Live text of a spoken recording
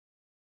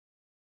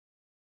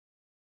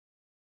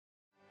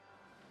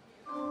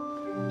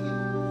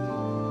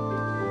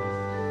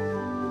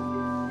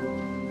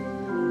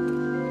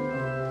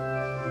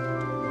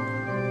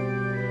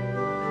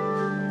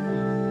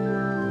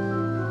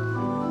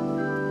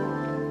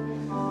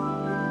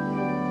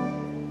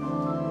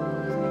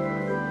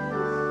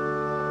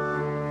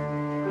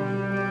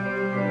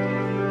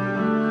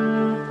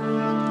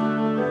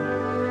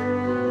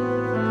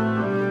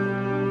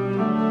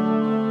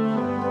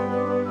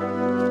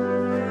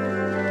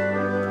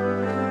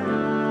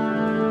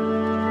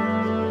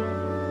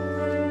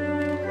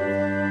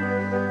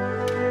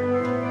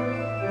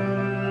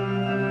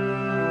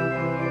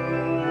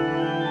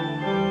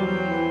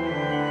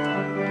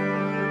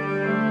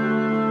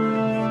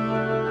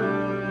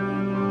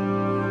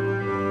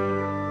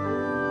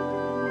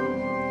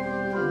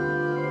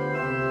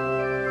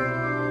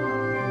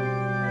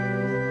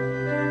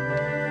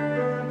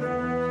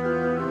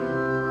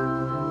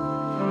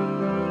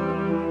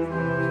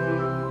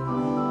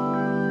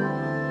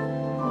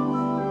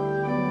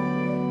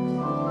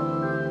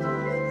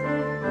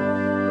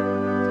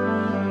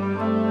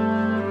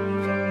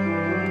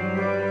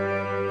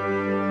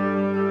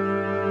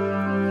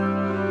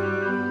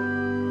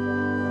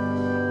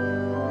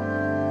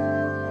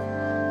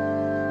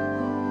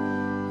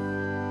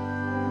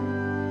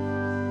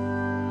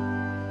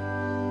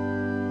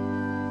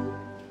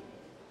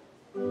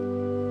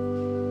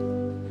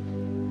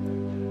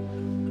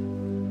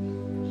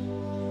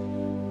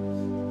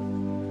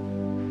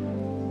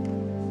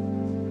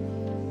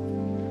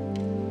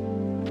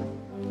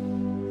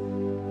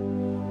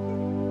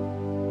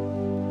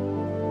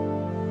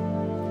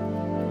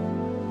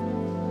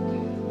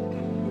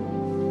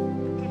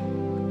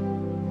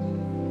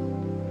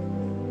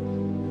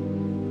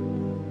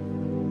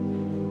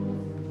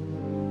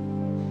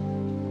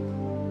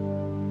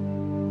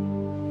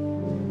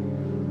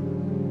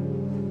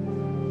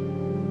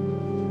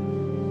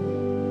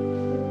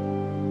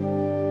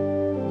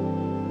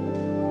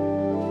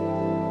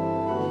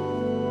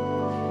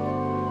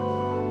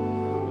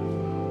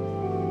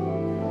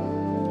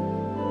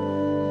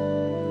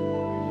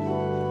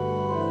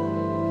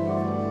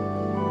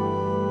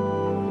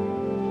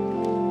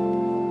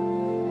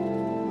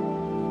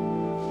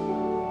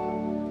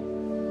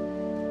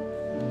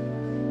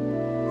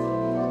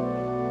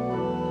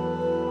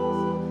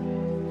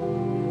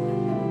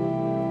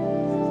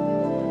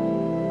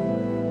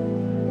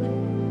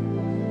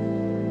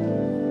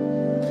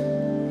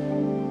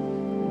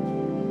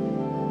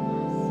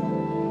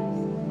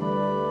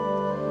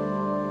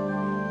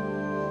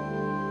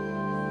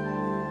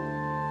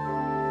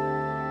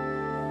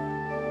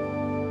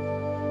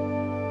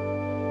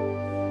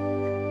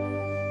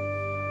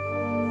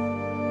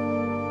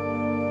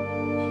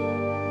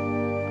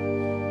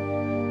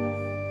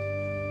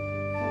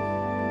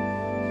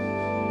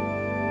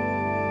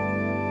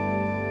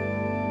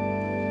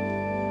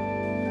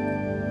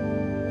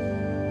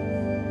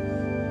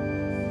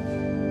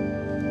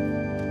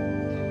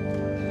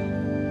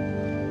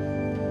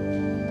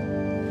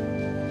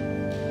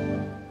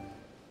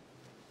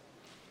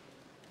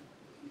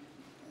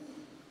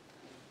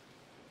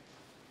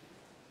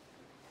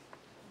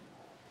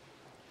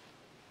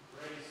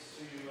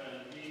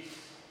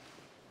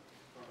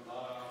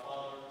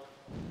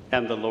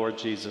and the Lord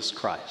Jesus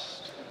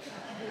Christ.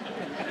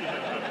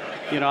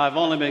 You know, I've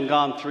only been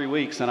gone 3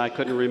 weeks, and I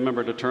couldn't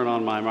remember to turn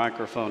on my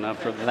microphone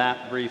after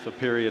that brief a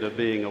period of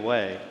being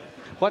away.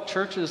 What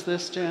church is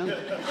this, Jan?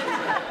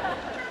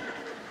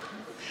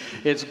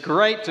 It's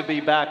great to be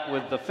back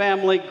with the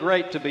family,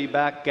 great to be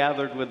back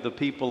gathered with the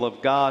people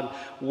of God.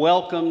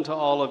 Welcome to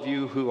all of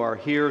you who are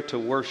here to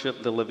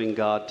worship the living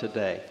God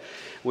today.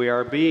 We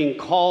are being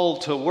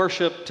called to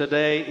worship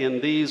today in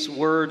these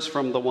words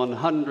from the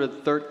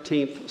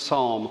 113th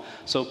Psalm,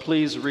 so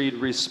please read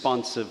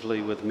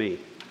responsively with me.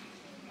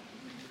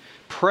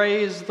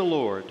 Praise the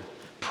Lord.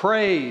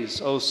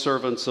 Praise, O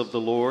servants of the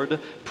Lord.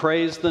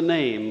 Praise the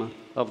name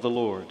of the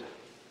Lord.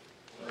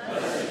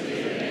 Blessed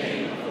be the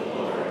name of the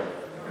Lord,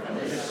 from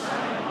this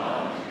time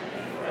on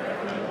and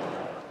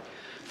forevermore.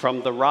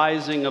 From the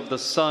rising of the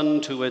sun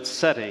to its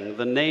setting,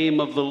 the name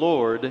of the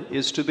Lord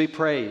is to be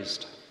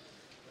praised.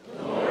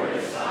 The Lord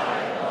is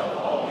high above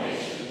all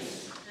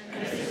nations,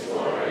 and his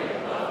glory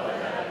above the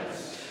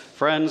heavens.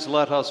 Friends,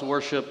 let us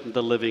worship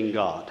the living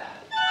God.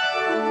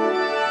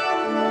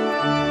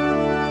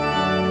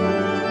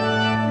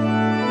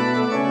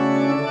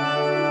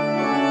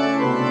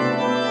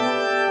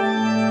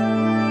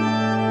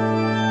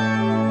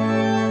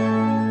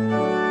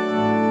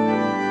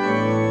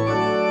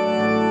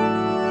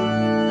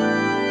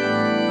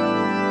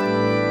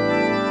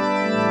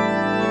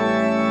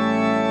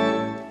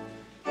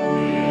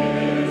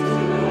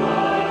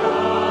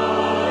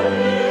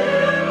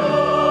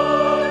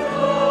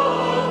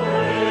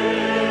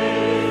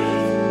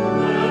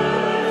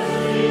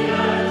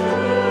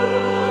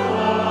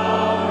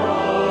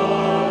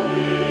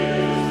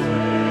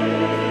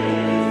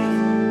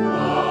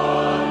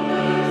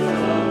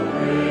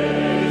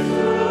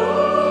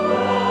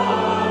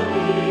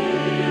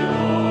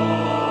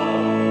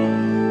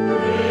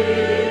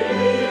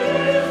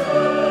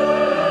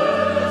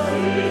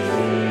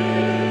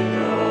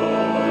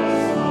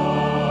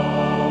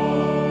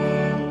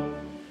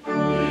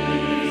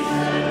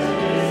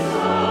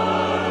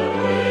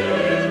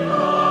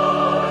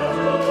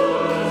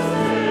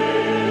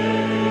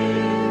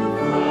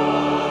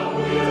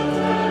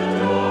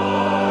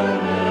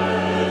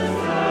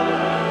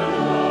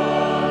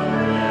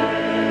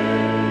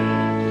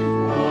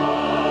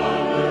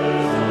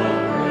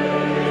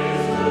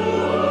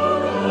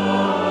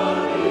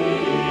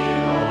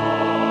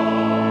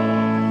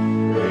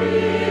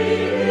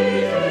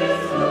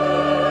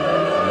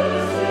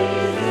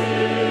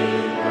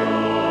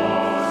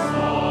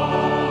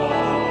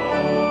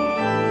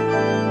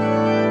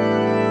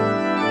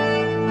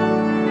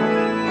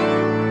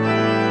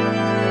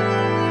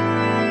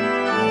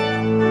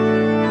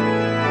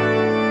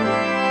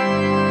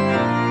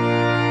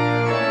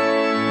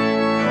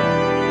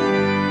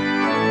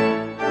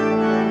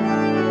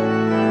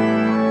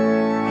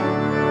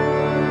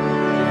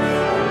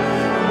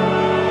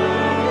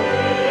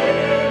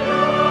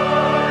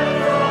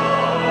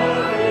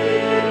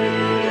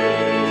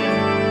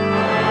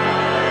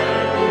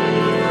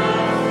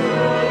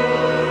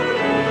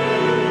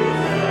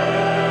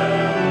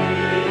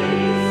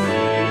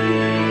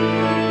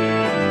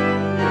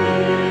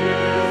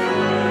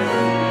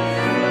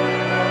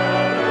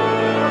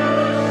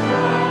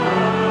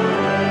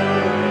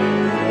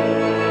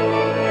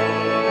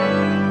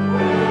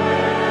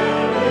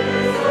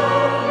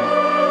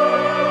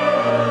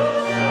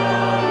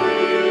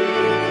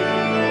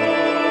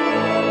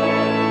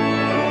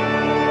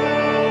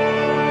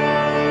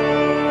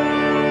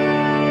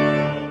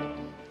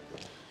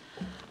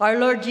 Our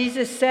Lord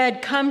Jesus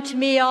said, "Come to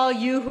me, all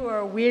you who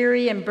are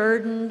weary and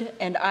burdened,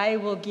 and I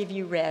will give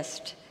you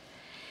rest."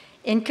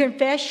 In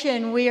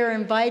confession, we are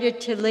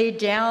invited to lay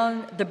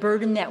down the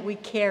burden that we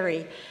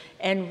carry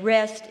and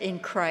rest in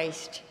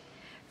Christ.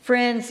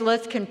 Friends,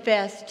 let's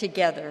confess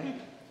together.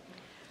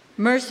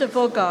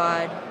 Merciful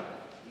God,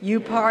 you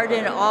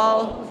pardon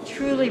all who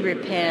truly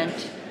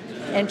repent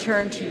and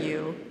turn to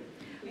you.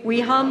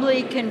 We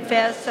humbly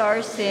confess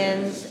our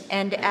sins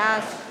and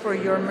ask for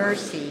your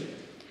mercy.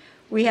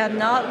 We have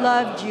not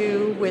loved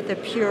you with a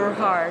pure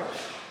heart,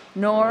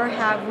 nor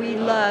have we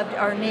loved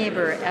our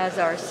neighbor as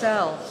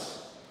ourselves.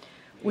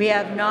 We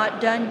have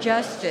not done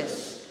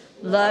justice,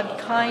 loved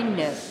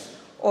kindness,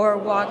 or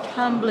walked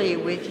humbly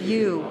with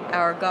you,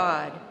 our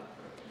God.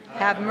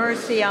 Have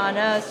mercy on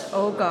us,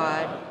 O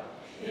God,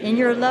 in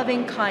your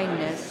loving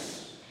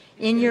kindness.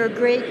 In your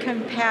great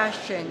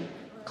compassion,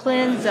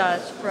 cleanse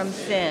us from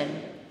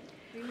sin.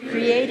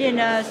 Create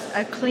in us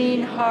a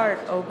clean heart,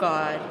 O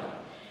God,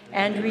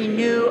 and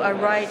renew a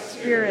right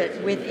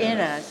spirit within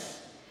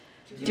us.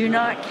 Do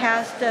not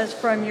cast us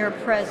from your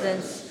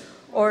presence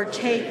or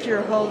take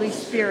your Holy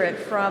Spirit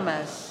from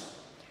us.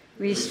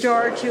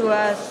 Restore to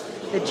us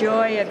the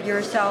joy of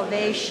your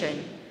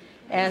salvation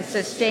and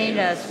sustain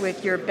us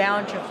with your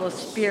bountiful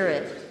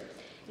Spirit.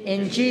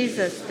 In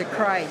Jesus the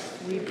Christ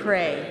we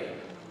pray.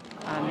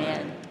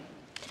 Amen.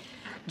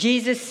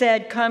 Jesus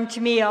said, "Come to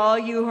me, all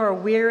you who are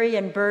weary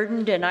and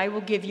burdened, and I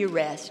will give you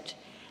rest."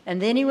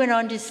 And then he went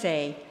on to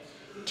say,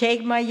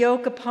 "Take my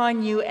yoke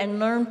upon you and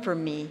learn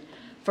from me,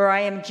 For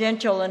I am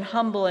gentle and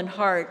humble in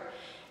heart,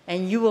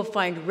 and you will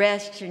find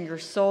rest in your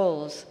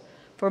souls.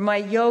 For my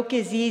yoke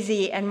is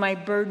easy and my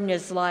burden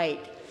is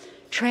light.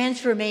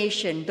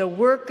 Transformation, the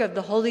work of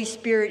the Holy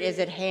Spirit is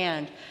at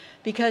hand.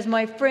 Because,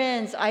 my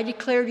friends, I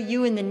declare to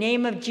you in the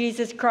name of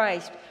Jesus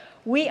Christ,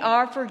 we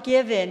are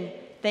forgiven.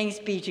 Thanks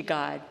be to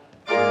God.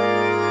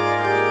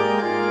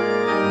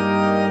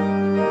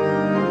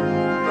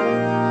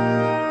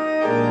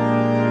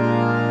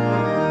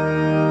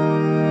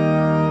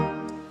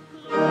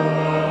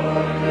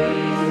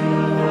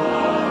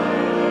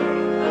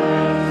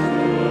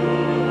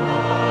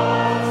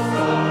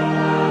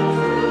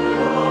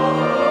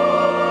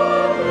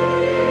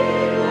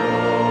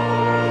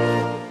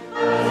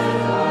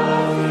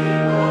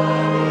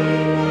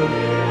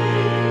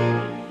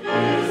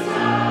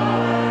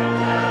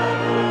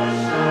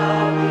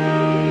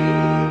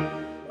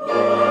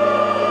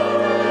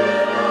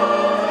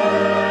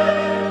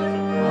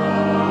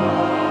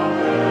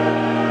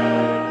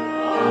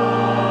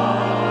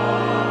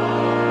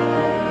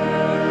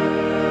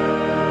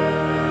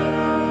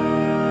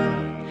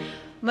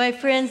 My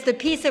friends, the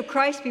peace of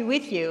Christ be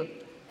with you.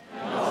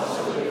 And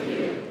also with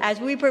you. As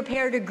we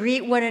prepare to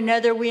greet one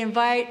another, we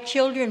invite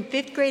children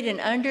 5th grade and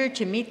under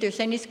to meet their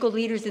Sunday school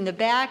leaders in the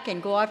back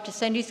and go off to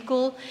Sunday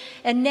school.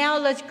 And now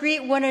let's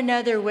greet one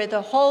another with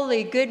a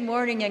holy good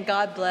morning and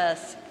God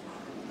bless.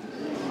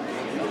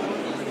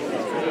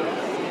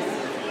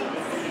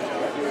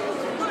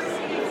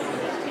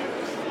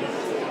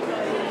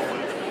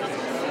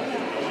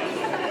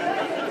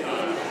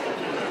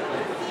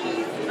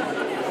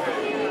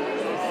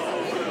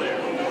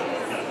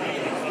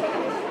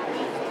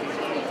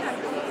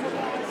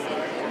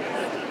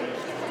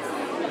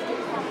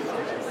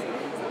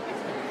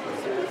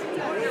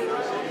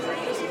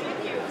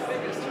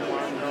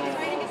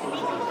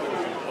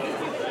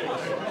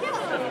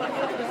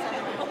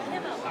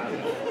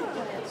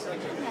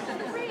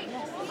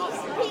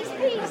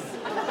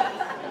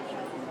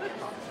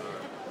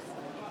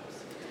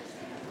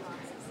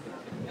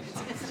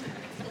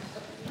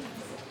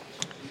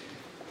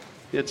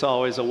 It's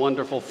always a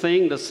wonderful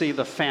thing to see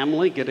the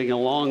family getting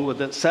along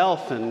with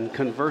itself and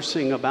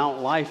conversing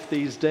about life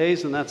these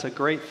days, and that's a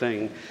great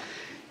thing.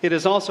 It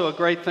is also a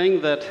great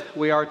thing that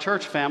we are a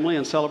church family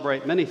and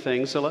celebrate many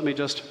things, so let me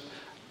just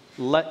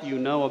let you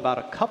know about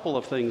a couple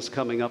of things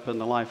coming up in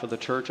the life of the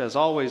church. As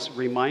always,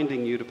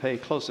 reminding you to pay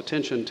close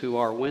attention to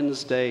our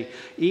Wednesday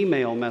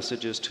email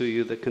messages to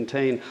you that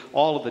contain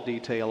all of the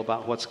detail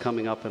about what's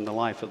coming up in the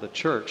life of the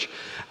church.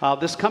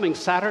 This coming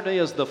Saturday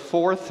is the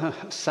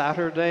 4th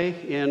Saturday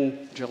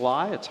in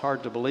July. It's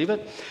hard to believe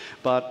it.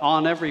 But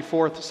on every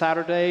 4th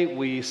Saturday,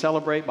 we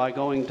celebrate by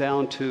going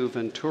down to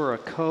Ventura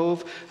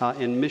Cove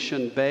in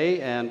Mission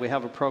Bay, and we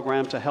have a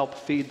program to help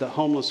feed the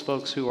homeless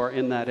folks who are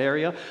in that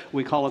area.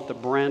 We call it the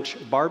Branch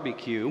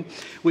Barbecue.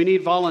 We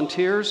need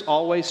volunteers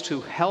always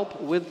to help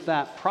with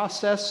that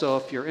process, so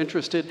if you're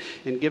interested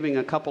in giving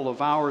a couple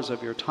of hours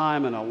of your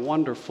time in a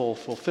wonderful,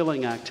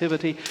 fulfilling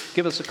activity,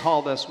 give us a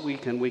call this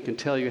week and we can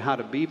tell you how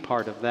to be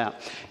part of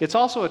that. It's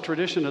also a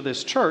tradition of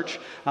this church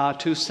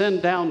to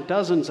send down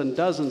dozens and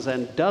dozens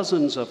and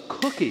dozens of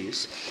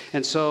cookies.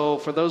 And so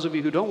for those of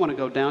you who don't want to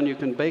go down, you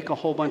can bake a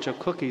whole bunch of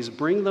cookies,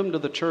 bring them to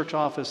the church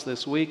office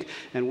this week,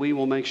 and we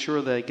will make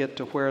sure they get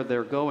to where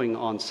they're going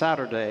on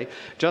Saturday.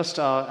 Just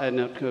in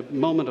a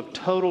moment of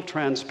total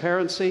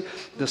transparency,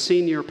 the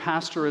senior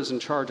pastor is in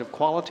charge of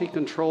quality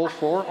control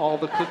for all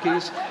the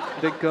cookies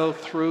that go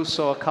through,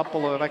 so a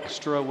couple of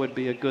extra would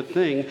be a good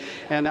thing.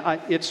 And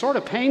it sort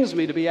of pains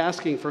me to be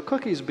asking for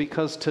cookies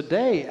because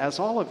today, as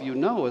all of you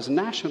know, is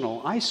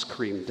National Ice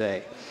Cream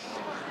Day.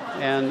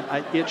 And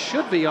it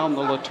should be on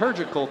the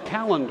liturgical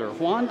calendar.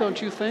 Juan,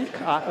 don't you think?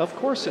 Of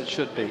course it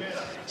should be.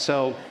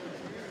 So,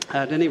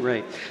 at any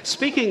rate,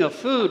 speaking of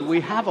food, we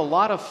have a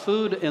lot of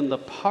food in the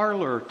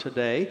parlor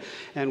today,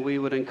 and we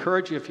would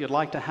encourage you, if you'd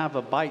like to have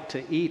a bite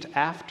to eat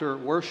after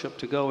worship,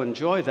 to go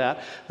enjoy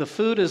that. The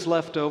food is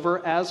left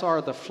over, as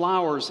are the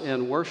flowers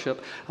in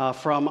worship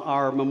from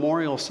our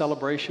memorial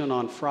celebration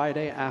on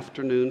Friday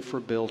afternoon for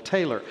Bill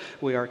Taylor.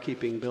 We are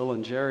keeping Bill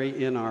and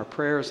Jerry in our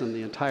prayers and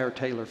the entire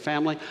Taylor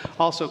family.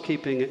 Also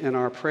keeping in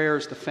our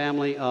prayers the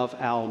family of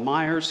Al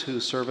Myers,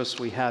 whose service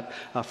we had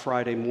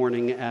Friday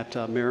morning at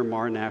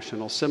Miramar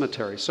National Cemetery.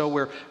 So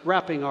we're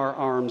wrapping our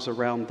arms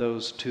around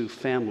those two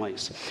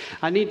families.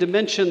 I need to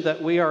mention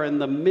that we are in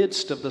the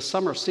midst of the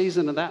summer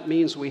season, and that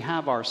means we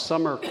have our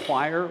summer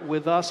choir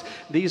with us.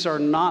 These are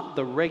not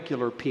the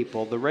regular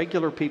people. The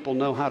regular people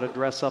know how to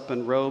dress up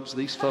in robes.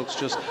 These folks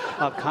just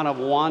kind of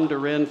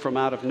wander in from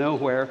out of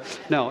nowhere.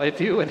 No,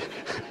 if you would,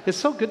 it's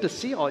so good to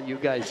see all you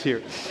guys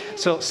here.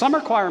 So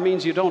summer choir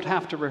means you don't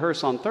have to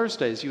rehearse on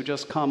Thursdays. You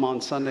just come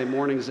on Sunday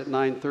mornings at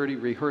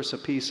 9:30, rehearse a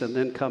piece, and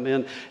then come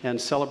in and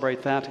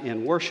celebrate that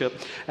in worship.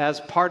 worship.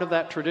 As part of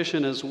that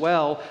tradition as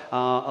well,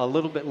 a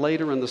little bit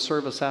later in the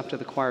service after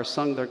the choir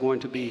sung, they're going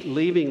to be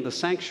leaving the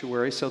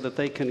sanctuary so that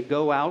they can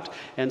go out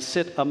and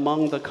sit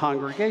among the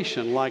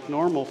congregation like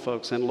normal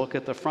folks and look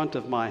at the front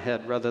of my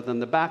head rather than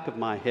the back of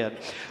my head.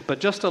 But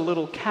just a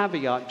little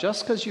caveat,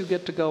 just because you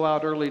get to go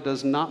out early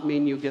does not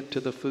mean you get to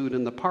the food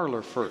in the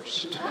parlor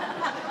first.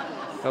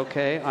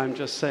 Okay, I'm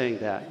just saying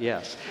that,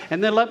 yes.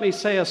 And then let me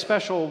say a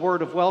special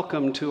word of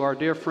welcome to our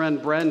dear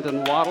friend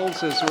Brandon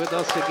Waddles is with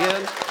us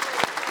again.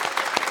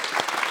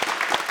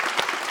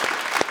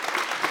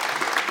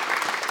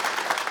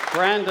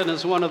 Brandon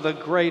is one of the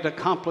great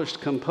accomplished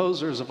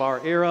composers of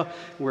our era.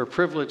 We're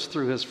privileged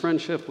through his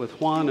friendship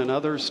with Juan and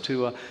others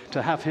to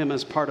have him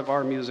as part of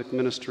our music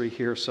ministry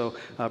here. So,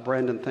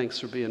 Brandon, thanks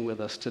for being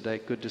with us today.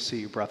 Good to see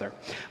you, brother.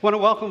 I want to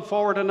welcome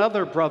forward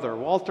another brother,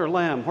 Walter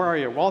Lamb. Where are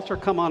you? Walter,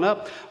 come on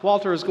up.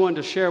 Walter is going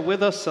to share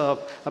with us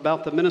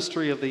about the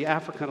ministry of the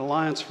African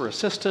Alliance for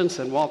Assistance.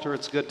 And Walter,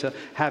 it's good to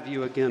have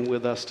you again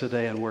with us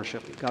today in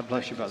worship. God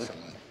bless you, brother.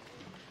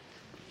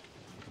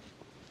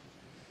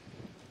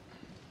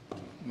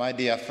 My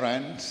dear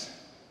friends,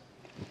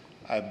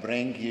 I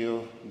bring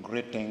you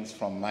greetings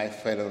from my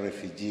fellow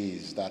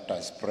refugees that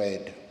are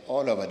spread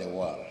all over the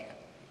world.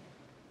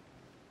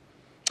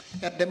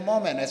 At the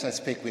moment, as I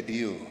speak with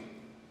you,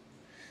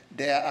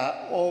 there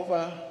are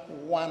over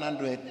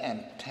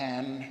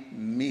 110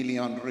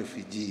 million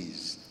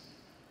refugees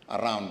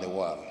around the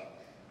world.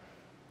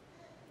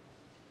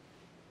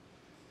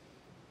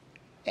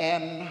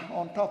 And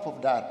on top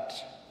of that,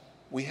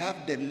 we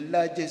have the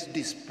largest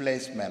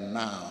displacement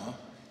now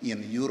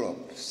in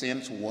Europe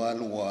since World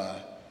War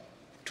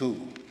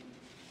II.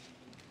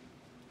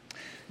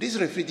 These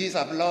refugees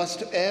have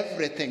lost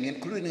everything,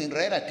 including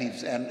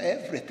relatives and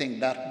everything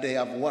that they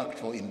have worked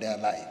for in their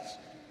lives.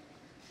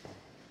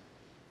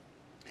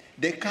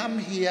 They come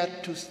here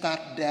to start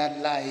their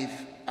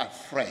life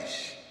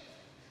afresh.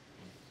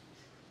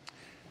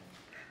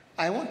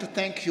 I want to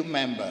thank you,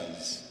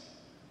 members,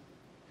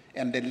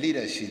 and the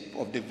leadership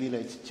of the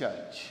village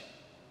church,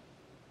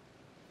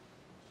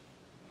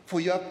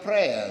 for your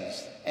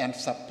prayers and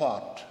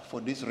support for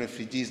these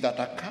refugees that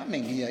are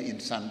coming here in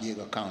San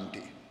Diego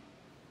County.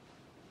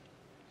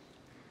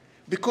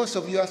 Because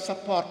of your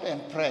support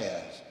and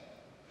prayers,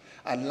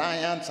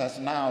 Alliance has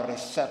now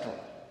resettled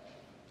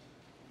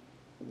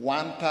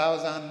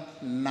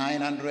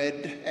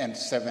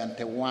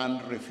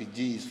 1,971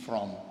 refugees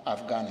from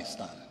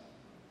Afghanistan.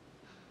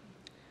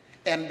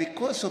 And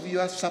because of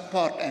your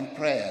support and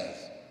prayers,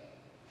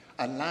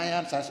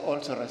 Alliance has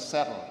also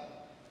resettled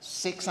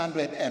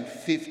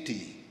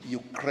 650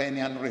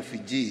 Ukrainian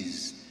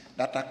refugees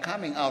that are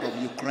coming out of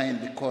Ukraine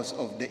because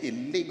of the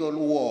illegal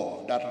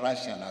war that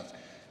Russia has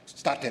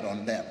started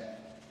on them.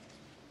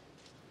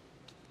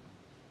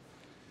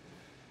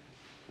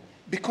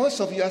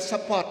 Because of your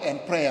support and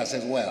prayers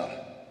as well,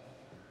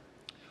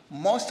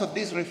 most of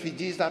these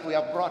refugees that we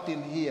have brought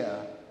in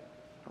here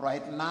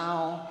right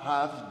now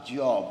have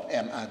jobs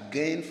and are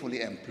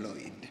gainfully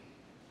employed.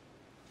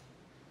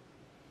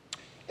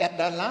 At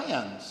the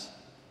Alliance,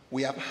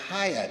 we have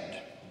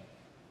hired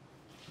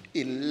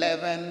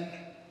 11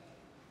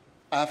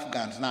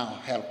 Afghans now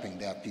helping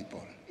their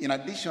people. In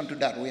addition to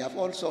that, we have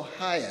also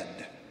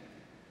hired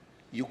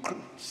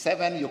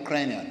 7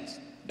 Ukrainians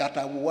that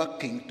are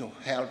working to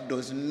help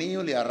those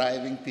newly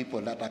arriving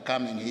people that are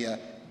coming here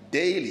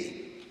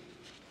daily.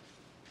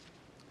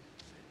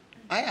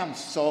 I am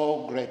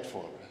so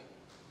grateful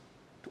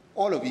to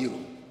all of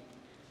you,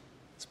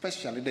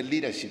 especially the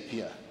leadership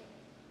here,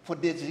 for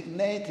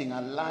designating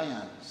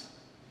Alliance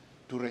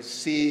to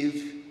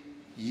receive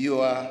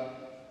your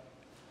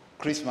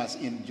Christmas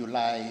in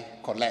July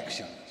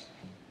collections.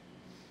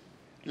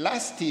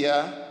 Last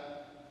year,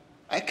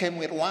 I came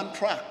with 1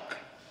 truck.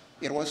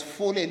 It was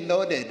fully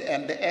loaded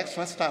and the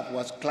extra stuff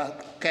was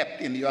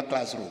kept in your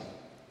classroom.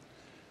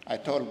 I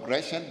told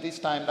Gresham this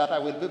time that I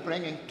will be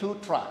bringing 2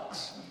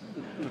 trucks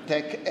to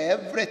take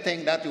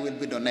everything that you will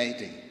be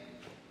donating.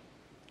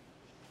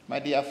 My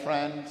dear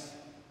friends,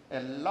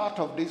 a lot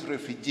of these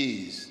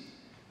refugees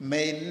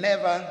may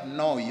never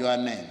know your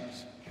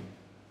names,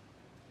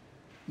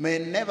 may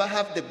never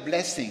have the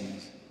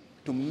blessings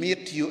to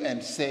meet you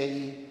and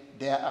say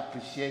their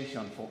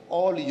appreciation for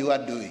all you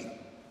are doing.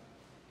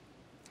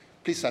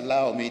 Please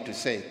allow me to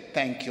say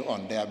thank you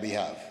on their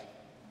behalf.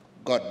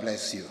 God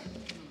bless you.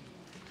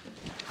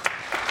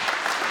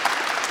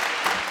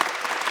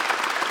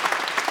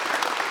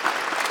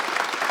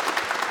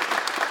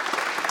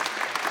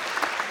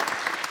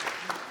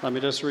 Let me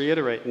just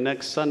reiterate,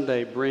 next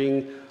Sunday,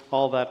 bring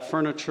all that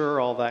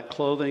furniture, all that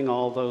clothing,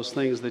 all those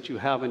things that you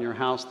have in your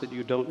house that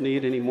you don't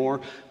need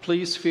anymore.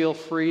 Please feel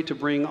free to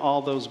bring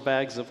all those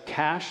bags of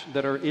cash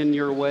that are in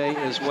your way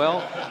as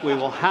well. We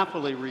will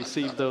happily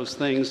receive those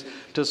things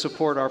to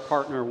support our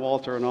partner,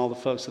 Walter, and all the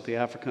folks at the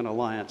African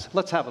Alliance.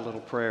 Let's have a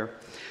little prayer.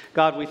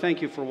 God, we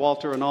thank you for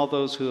Walter and all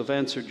those who have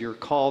answered your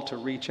call to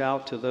reach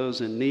out to those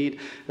in need,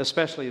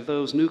 especially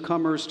those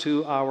newcomers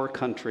to our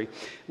country.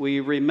 We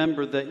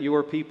remember that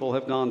your people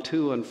have gone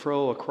to and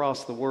fro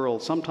across the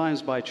world,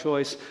 sometimes by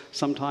choice,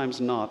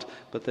 sometimes not,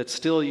 but that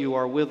still you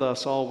are with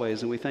us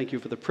always. And we thank you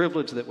for the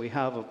privilege that we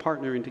have of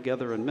partnering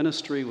together in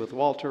ministry with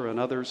Walter and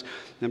others,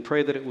 and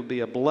pray that it would be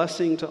a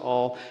blessing to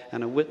all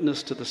and a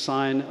witness to the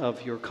sign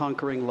of your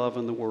conquering love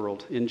in the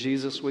world. In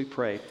Jesus we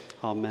pray.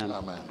 Amen.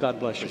 Amen. God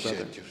bless you,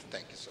 brother. Appreciate you.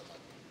 Thank you so much.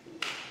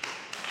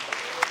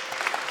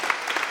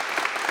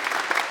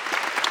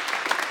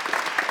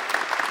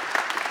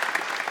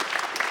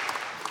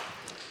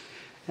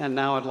 And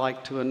now I'd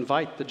like to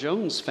invite the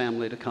Jones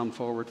family to come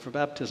forward for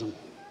baptism.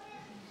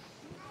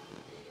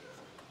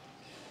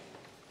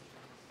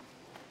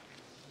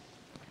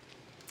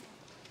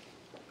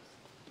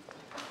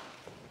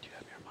 Do you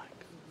have your mic?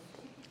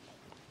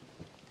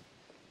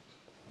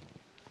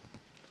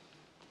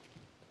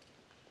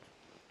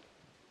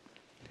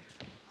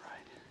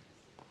 Right.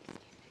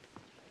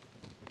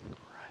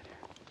 Right here.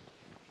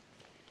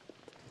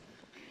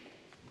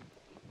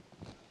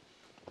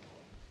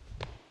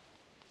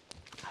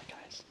 Hi,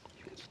 guys.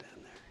 You can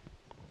stand there.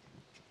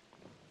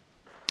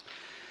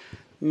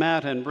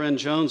 Matt and Bryn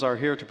Jones are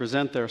here to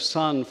present their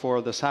son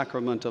for the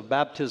sacrament of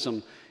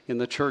baptism in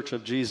the Church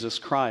of Jesus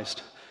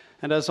Christ.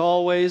 And as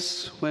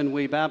always, when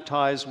we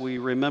baptize, we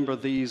remember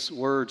these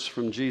words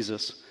from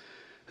Jesus,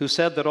 who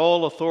said that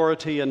all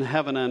authority in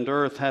heaven and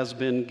earth has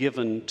been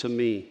given to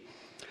me.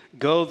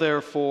 Go,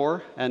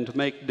 therefore, and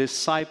make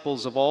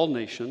disciples of all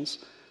nations,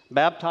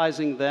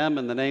 baptizing them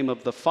in the name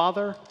of the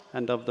Father,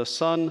 and of the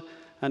Son,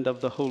 and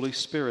of the Holy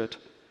Spirit,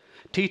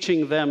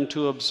 teaching them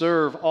to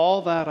observe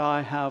all that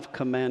I have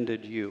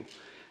commanded you.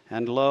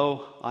 And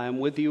lo, I am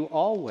with you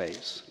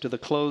always to the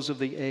close of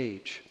the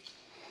age.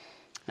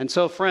 And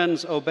so,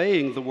 friends,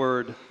 obeying the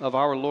word of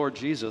our Lord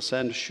Jesus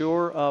and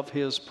sure of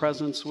his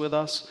presence with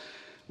us,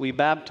 we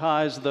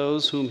baptize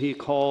those whom he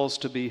calls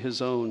to be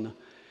his own.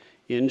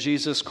 In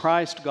Jesus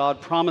Christ,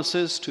 God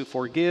promises to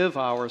forgive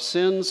our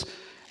sins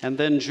and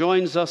then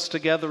joins us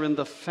together in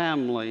the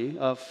family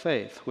of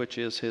faith, which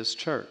is his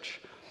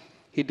church.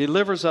 He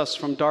delivers us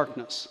from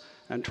darkness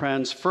and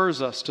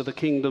transfers us to the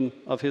kingdom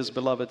of his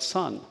beloved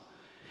Son.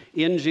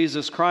 In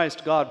Jesus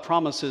Christ, God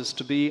promises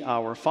to be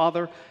our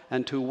Father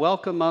and to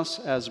welcome us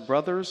as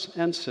brothers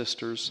and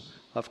sisters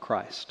of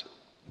Christ.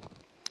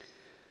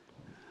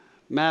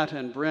 Matt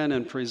and Bryn,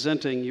 in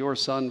presenting your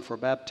son for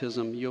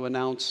baptism, you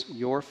announce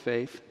your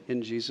faith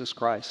in Jesus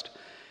Christ.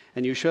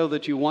 And you show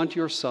that you want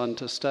your son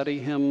to study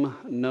him,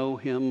 know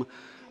him,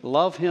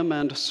 love him,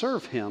 and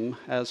serve him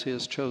as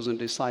his chosen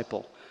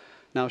disciple.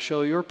 Now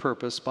show your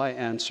purpose by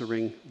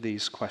answering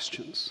these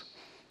questions.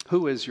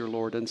 Who is your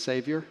Lord and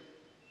Savior?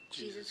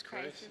 Jesus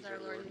Christ is our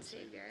Lord and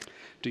Savior.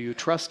 Do you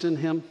trust in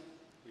him?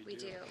 We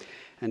do.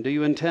 And do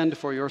you intend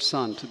for your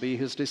son to be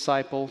his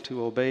disciple,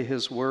 to obey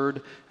his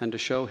word, and to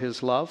show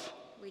his love?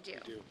 We do.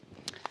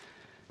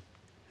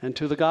 And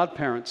to the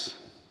godparents,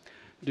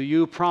 do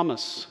you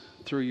promise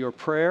through your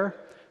prayer,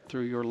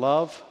 through your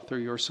love, through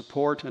your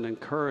support and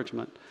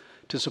encouragement,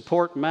 to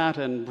support Matt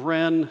and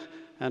Bryn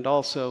and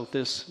also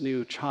this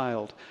new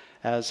child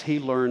as he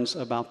learns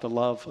about the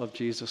love of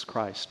Jesus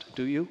Christ?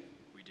 Do you?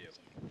 We do.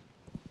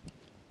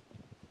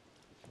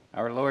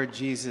 Our Lord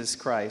Jesus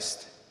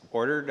Christ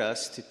ordered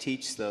us to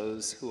teach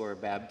those who are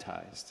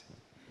baptized.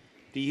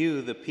 Do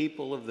you, the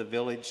people of the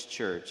village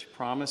church,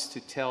 promise to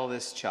tell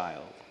this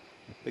child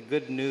the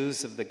good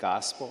news of the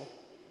gospel,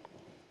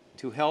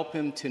 to help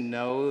him to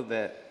know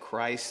that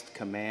Christ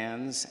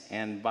commands,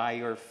 and by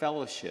your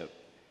fellowship,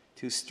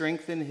 to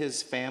strengthen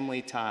his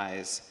family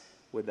ties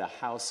with the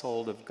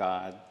household of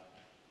God?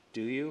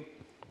 Do you?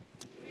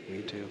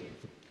 We do.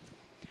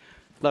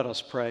 Let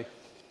us pray.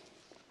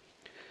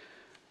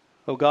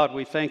 O God,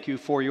 we thank you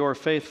for your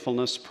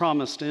faithfulness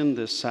promised in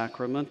this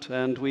sacrament,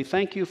 and we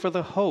thank you for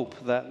the hope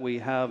that we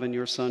have in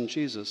your Son,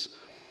 Jesus.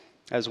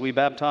 As we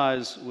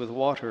baptize with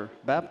water,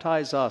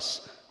 baptize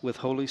us with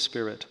Holy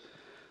Spirit,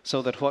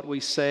 so that what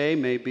we say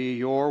may be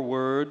your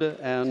word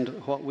and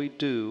what we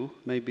do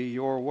may be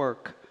your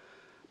work.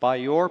 By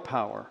your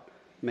power,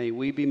 may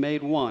we be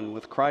made one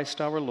with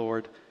Christ our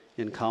Lord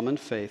in common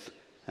faith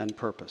and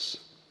purpose.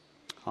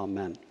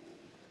 Amen.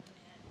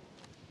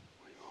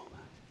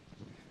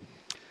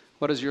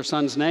 What is your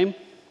son's name?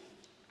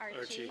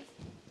 Archie.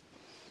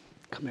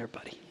 Come here,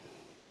 buddy.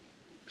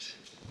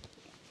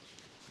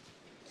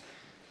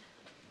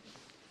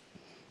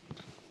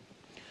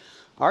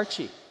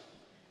 Archie,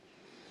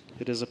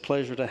 it is a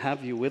pleasure to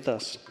have you with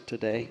us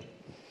today.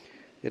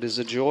 It is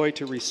a joy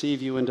to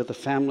receive you into the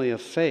family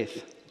of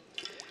faith.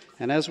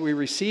 And as we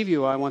receive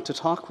you, I want to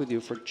talk with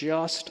you for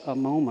just a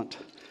moment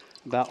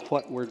about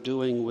what we're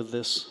doing with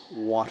this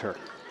water.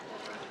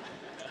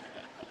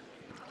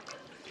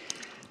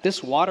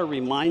 This water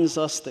reminds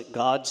us that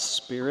God's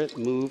Spirit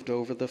moved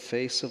over the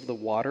face of the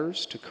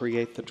waters to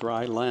create the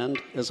dry land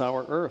as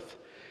our earth.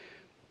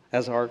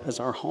 as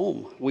our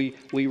home. We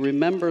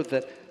remember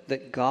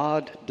that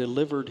God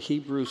delivered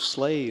Hebrew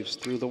slaves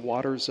through the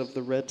waters of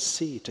the Red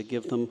Sea to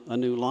give them a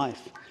new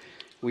life.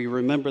 We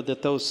remember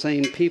that those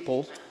same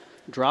people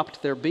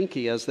dropped their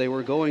binky as they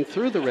were going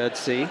through the Red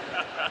Sea,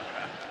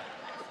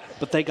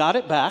 but they got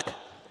it back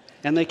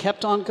and they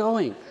kept on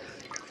going.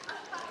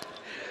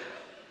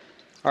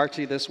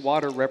 Archie, this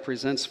water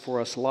represents for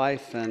us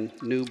life and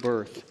new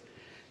birth.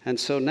 And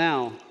so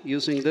now,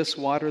 using this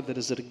water that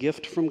is a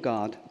gift from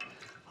God,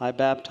 I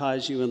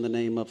baptize you in the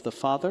name of the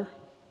Father,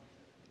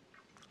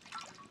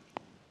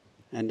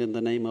 and in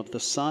the name of the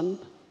Son,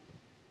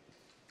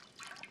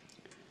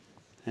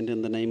 and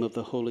in the name of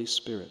the Holy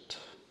Spirit.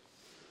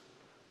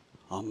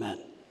 Amen.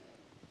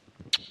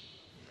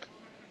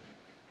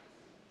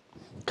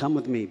 Come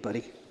with me,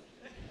 buddy.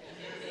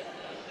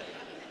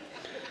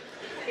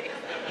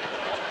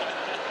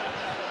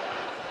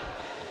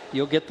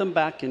 You'll get them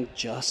back in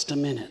just a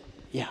minute.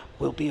 Yeah,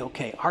 we'll be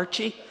okay.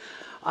 Archie,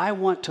 I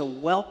want to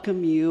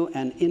welcome you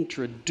and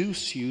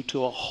introduce you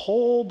to a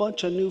whole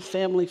bunch of new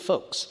family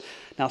folks.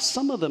 Now,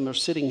 some of them are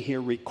sitting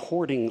here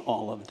recording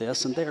all of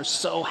this, and they're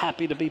so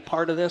happy to be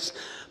part of this.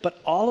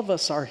 But all of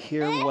us are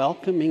here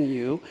welcoming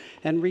you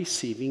and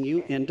receiving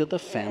you into the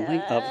family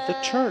of the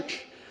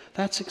church.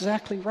 That's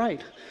exactly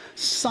right.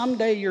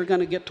 Someday you're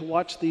going to get to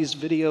watch these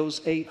videos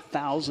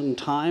 8,000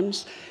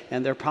 times,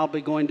 and they're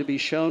probably going to be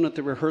shown at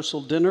the rehearsal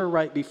dinner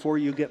right before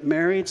you get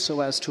married so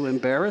as to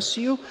embarrass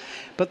you.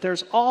 But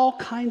there's all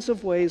kinds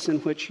of ways in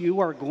which you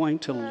are going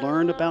to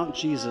learn about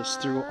Jesus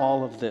through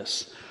all of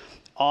this.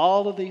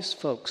 All of these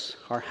folks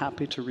are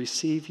happy to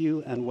receive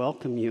you and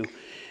welcome you.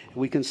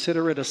 We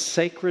consider it a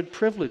sacred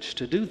privilege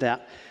to do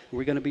that.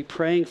 We're going to be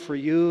praying for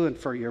you and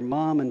for your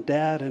mom and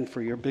dad and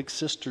for your big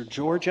sister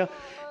Georgia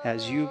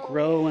as you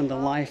grow in the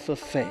life of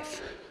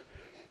faith.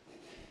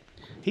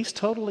 He's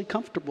totally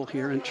comfortable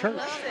here in church.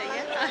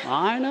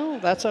 I know,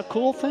 that's a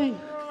cool thing.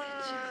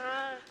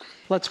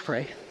 Let's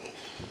pray.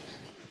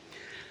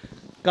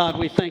 God,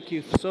 we thank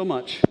you so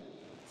much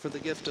for the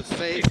gift of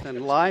faith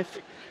and life,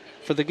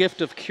 for the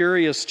gift of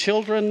curious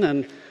children,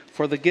 and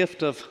for the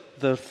gift of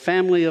the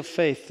family of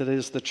faith that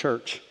is the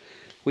church.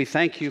 We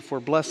thank you for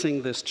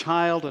blessing this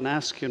child and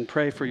ask and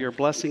pray for your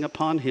blessing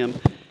upon him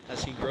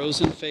as he grows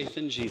in faith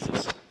in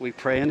Jesus. We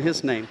pray in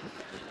his name.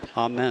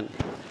 Amen.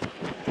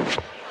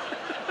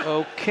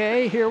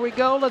 Okay, here we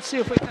go. Let's see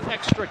if we can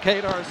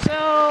extricate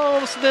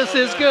ourselves. This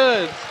is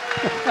good.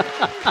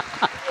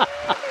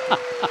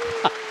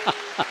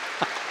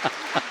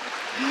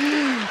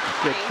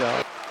 Good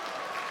job.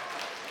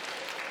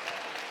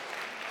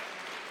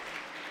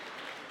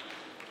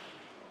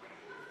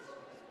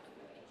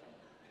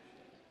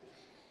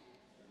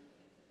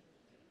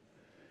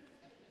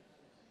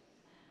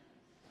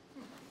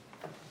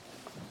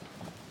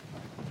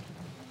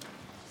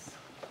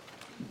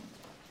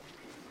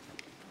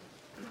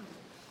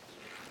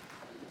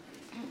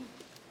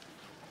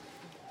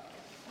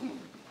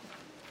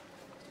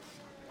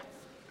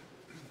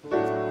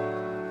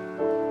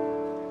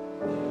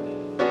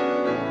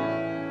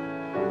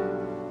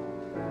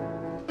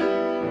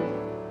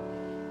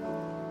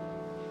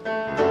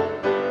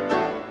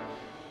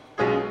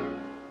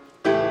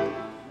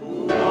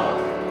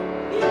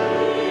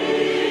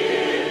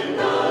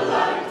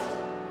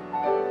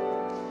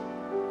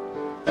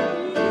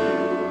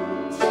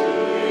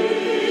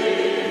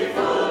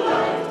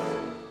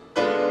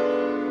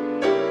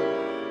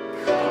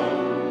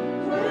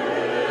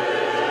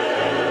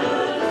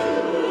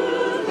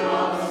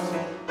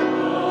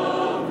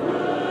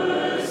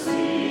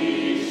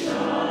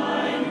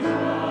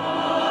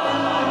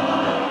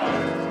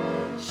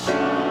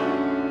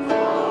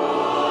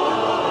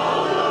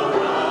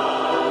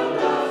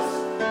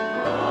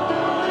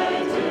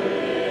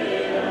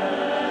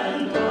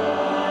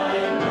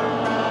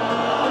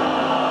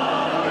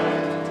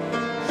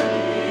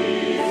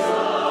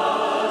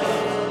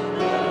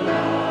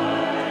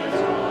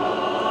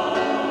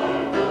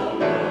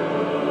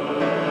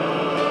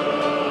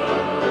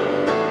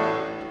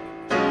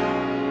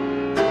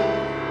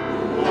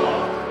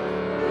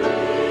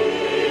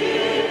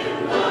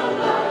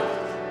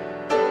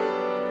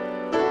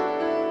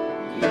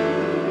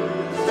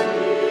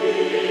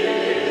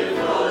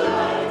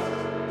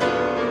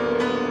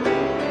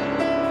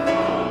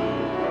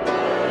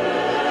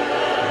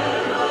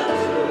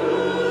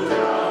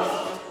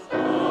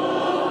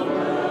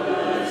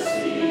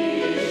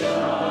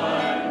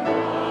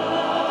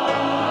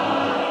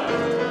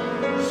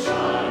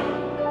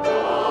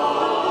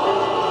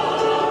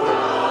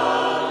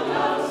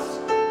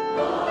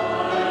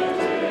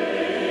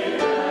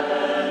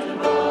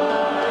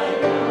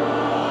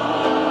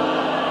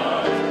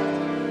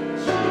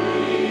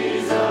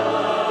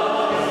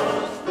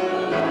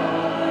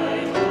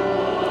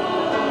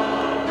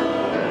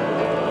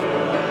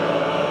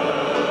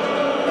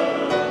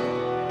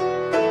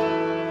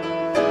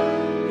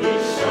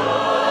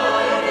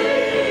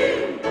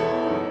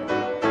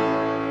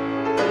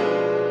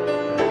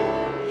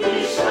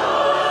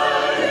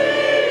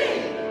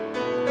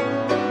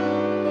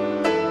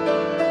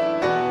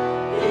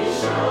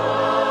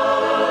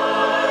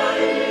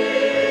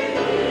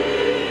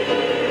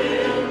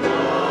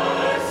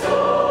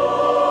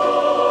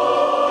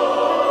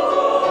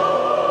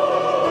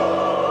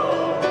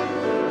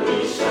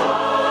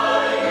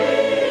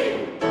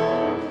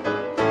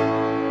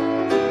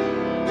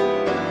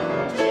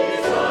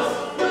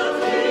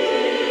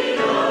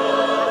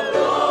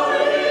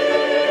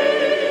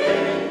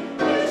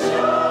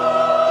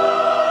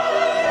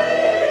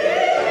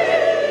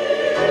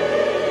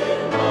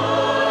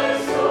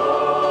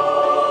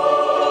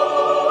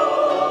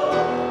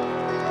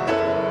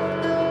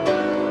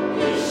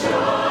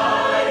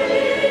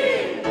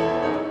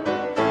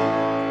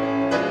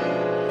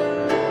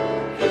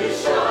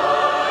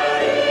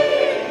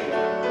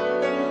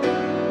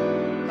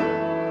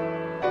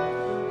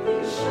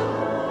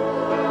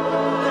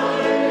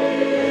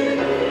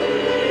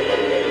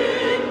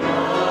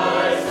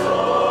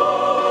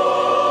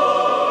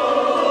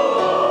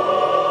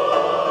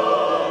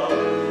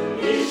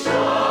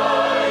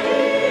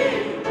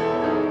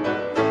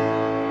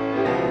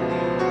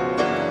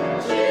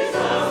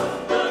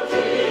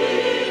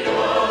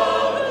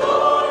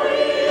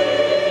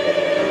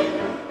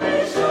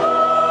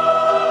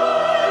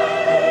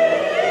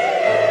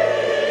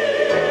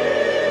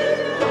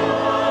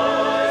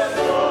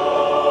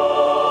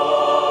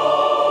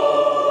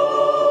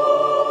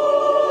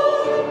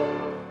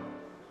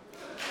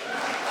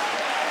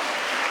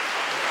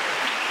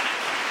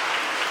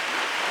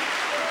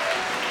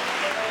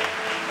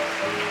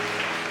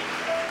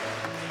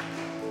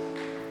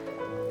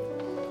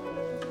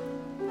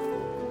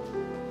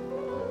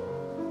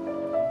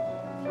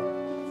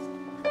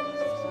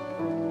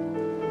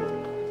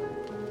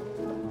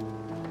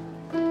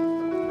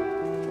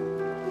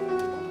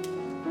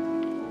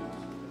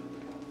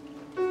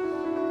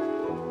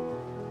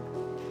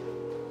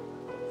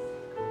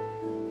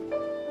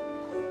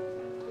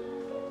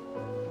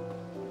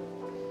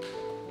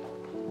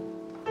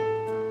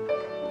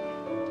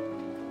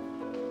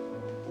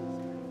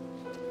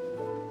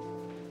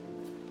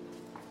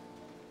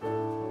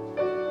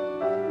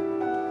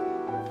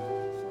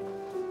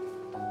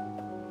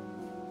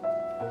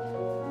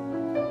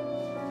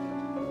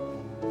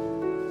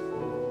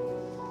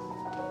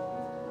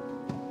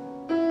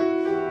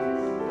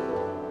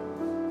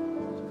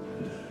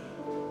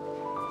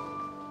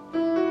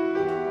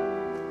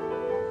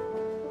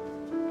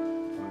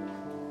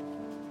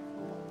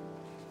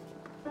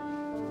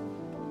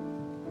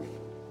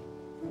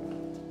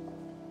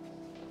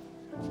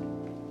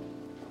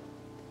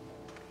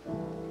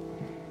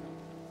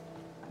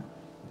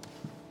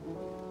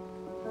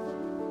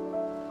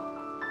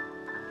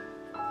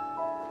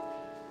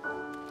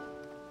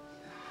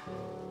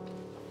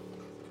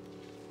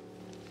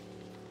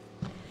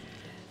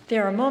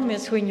 There are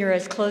moments when you're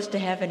as close to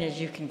heaven as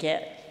you can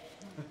get.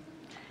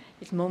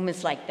 It's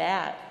moments like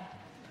that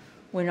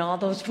when all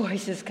those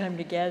voices come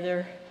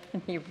together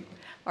and you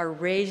are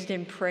raised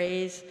in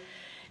praise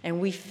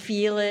and we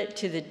feel it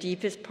to the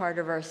deepest part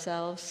of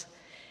ourselves.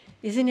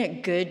 Isn't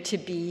it good to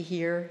be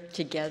here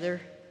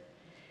together?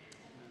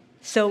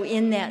 So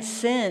in that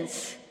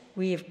sense,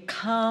 we have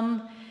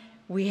come,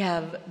 we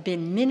have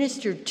been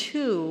ministered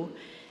to,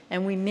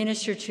 and we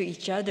minister to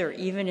each other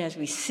even as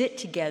we sit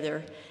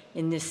together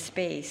in this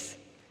space.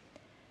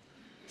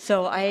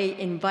 So I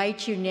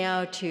invite you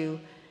now to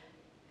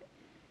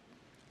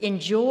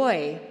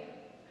enjoy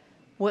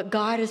what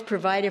God has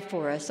provided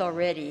for us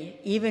already,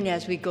 even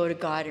as we go to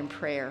God in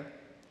prayer.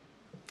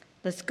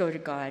 Let's go to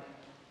God.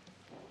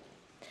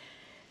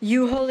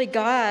 You, holy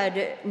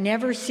God,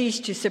 never cease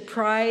to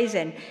surprise,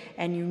 and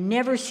you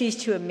never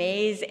cease to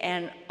amaze,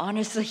 and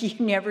honestly,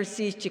 you never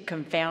cease to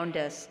confound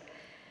us.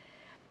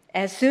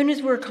 As soon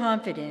as we're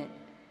confident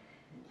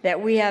that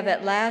we have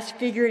at last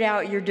figured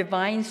out your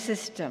divine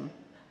system,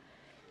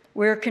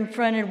 we're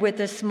confronted with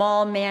a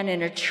small man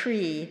in a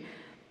tree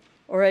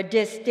or a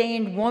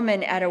disdained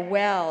woman at a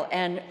well,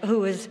 and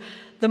who is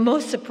the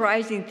most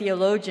surprising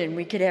theologian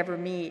we could ever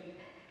meet,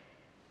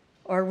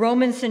 or a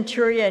Roman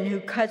centurion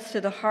who cuts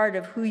to the heart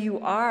of who you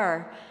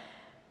are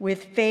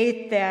with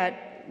faith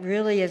that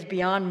really is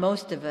beyond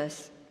most of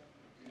us.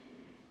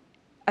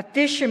 A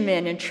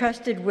fisherman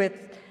entrusted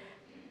with,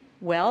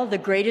 well, the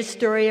greatest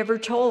story ever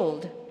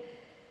told,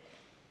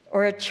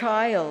 or a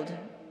child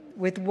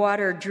with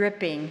water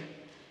dripping,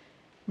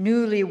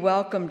 newly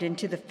welcomed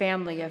into the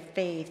family of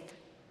faith.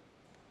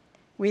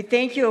 We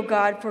thank you, O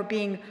God, for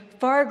being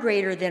far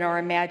greater than our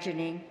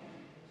imagining.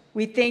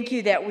 We thank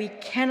you that we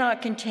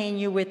cannot contain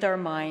you with our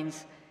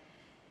minds,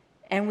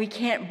 and we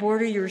can't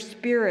border your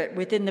spirit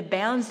within the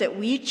bounds that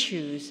we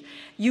choose.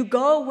 You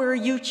go where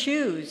you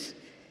choose.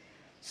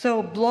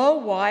 So blow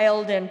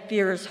wild and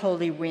fierce,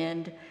 holy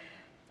wind,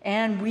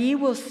 and we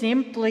will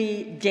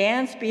simply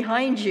dance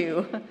behind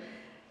you,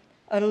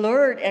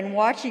 alert and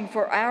watching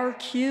for our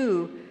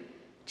cue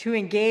to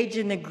engage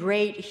in the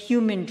great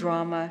human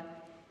drama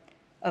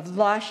of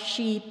lost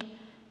sheep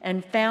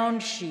and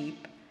found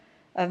sheep,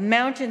 of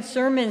mountain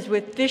sermons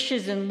with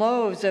fishes and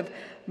loaves, of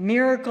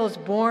miracles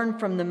born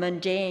from the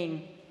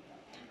mundane,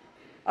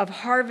 of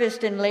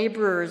harvest and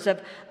laborers,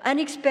 of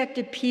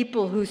unexpected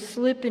people who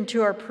slip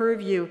into our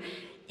purview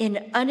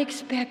in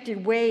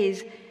unexpected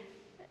ways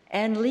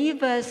and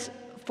leave us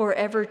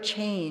forever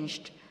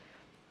changed,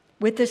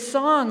 with a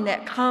song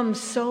that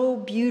comes so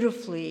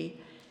beautifully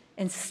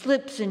and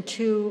slips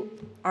into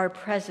our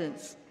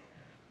presence,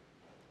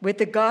 with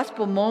the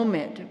gospel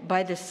moment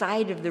by the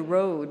side of the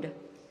road.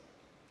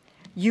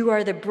 You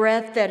are the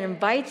breath that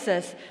invites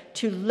us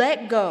to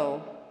let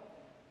go,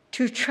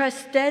 to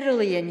trust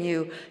steadily in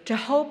you, to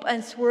hope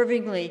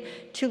unswervingly,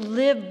 to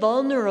live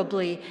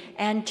vulnerably,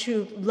 and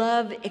to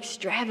love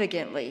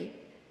extravagantly.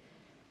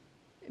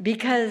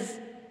 Because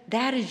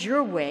that is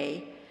your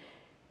way,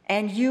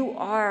 and you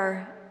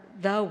are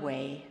the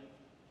way.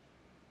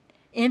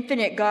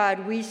 Infinite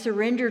God, we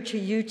surrender to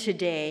you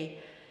today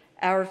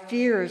our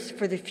fears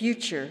for the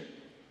future,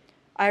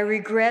 our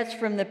regrets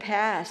from the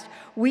past.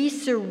 We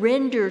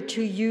surrender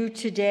to you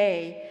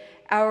today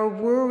our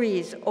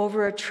worries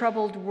over a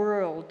troubled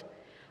world,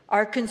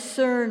 our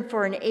concern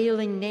for an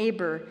ailing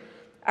neighbor,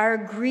 our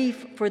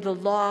grief for the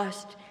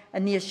lost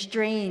and the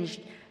estranged,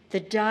 the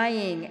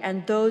dying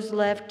and those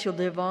left to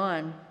live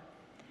on.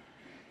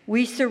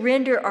 We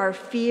surrender our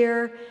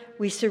fear,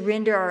 we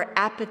surrender our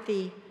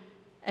apathy,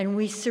 and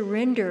we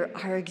surrender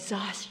our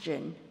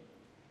exhaustion.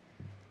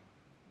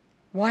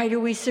 Why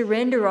do we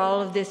surrender all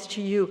of this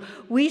to you?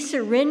 We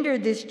surrender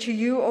this to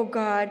you, O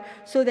God,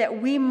 so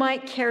that we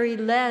might carry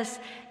less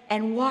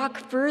and walk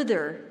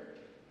further,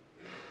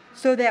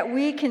 so that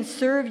we can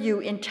serve you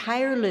in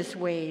tireless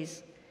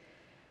ways,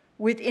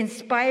 with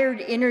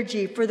inspired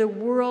energy for the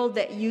world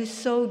that you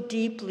so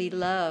deeply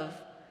love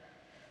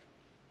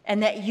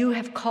and that you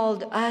have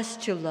called us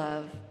to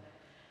love.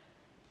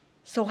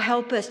 So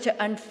help us to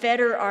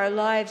unfetter our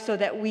lives so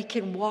that we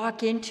can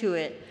walk into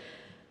it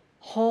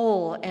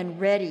whole and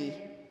ready.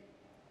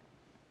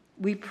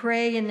 We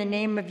pray in the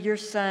name of your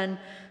Son,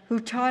 who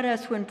taught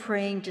us when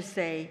praying to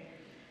say,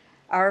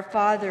 Our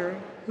Father,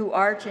 who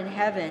art in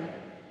heaven,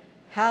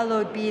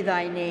 hallowed be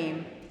thy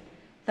name.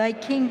 Thy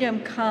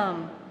kingdom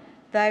come,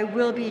 thy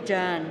will be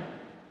done,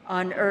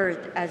 on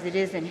earth as it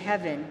is in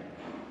heaven.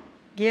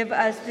 Give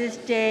us this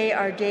day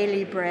our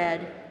daily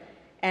bread,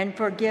 and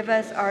forgive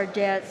us our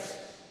debts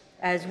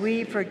as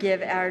we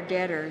forgive our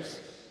debtors.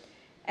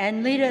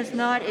 And lead us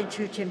not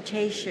into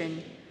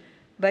temptation,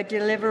 but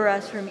deliver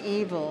us from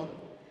evil.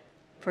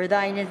 For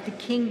thine is the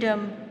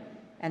kingdom,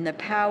 and the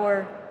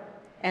power,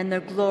 and the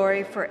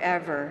glory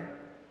forever.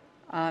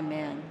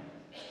 Amen.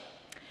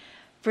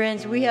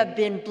 Friends, we have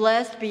been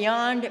blessed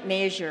beyond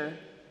measure.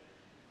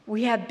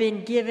 We have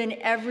been given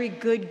every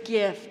good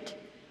gift.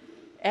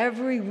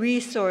 Every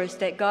resource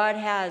that God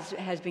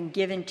has been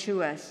given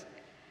to us.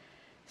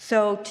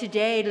 So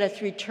today,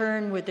 let's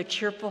return with a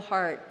cheerful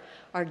heart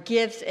our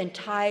gifts and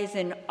tithes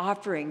and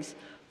offerings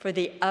for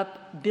the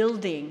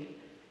upbuilding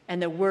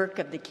and the work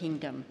of the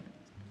kingdom.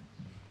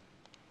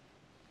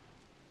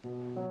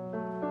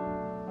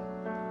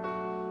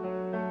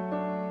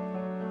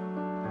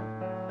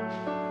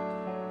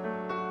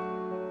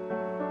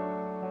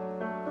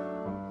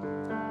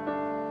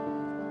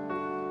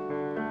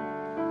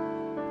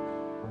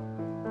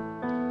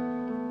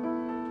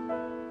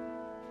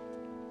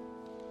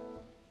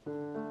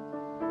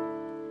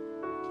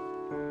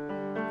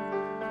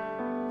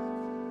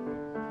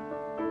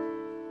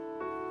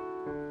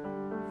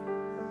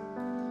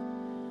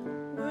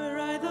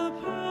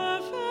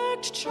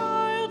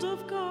 Child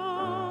of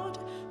God,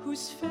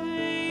 whose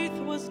faith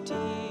was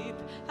deep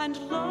and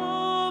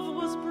love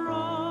was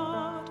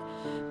broad,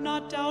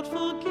 not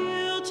doubtful,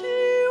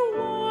 guilty,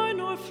 worn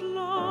or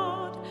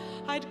flawed,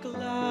 I'd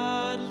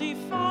gladly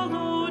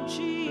follow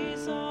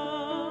Jesus.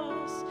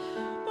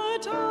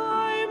 But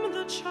I'm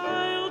the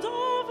child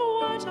of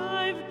what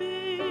I've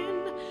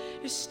been,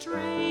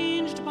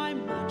 estranged by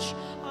much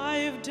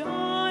I've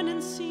done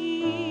and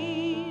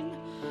seen,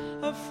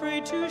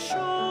 afraid to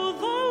show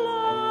the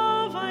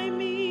love I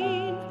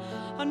mean,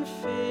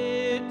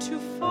 unfit to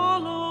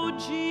follow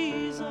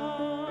Jesus.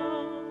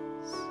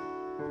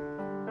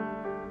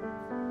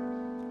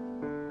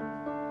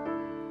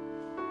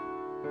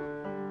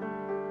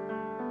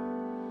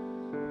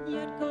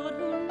 Yet God,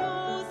 who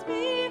knows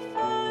me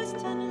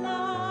first and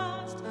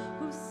last,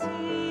 who's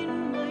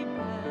seen my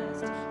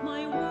best,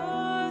 my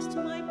worst,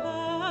 my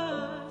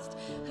past,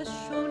 has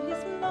shown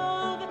his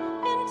love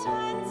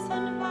intense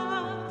and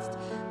vast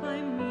by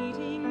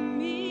meeting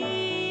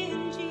me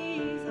in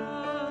Jesus.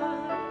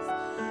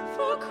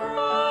 For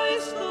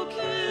Christ, though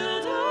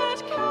killed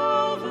at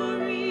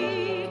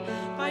Calvary,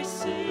 by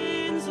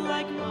sins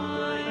like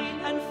mine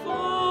and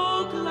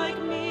folk like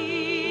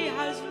me,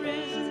 has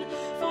risen,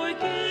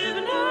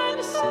 forgiven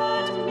and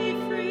set me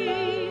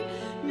free,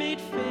 made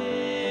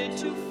fit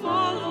to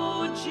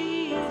follow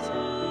Jesus.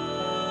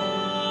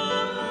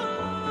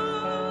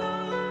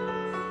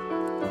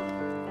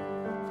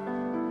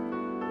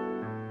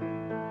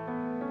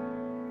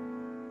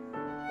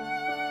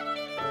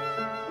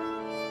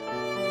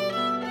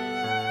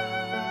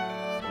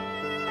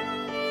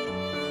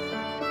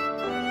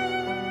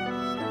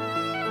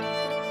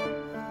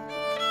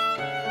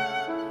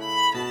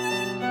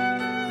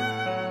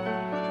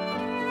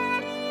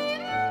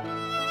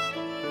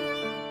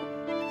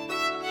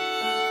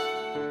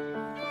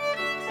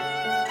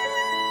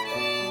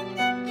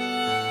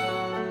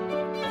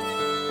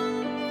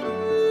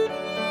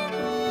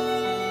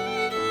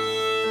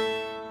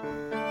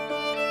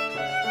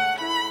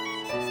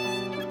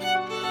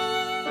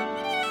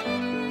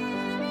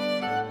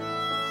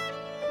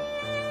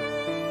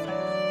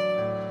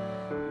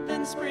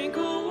 Then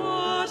sprinkle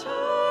water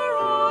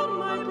on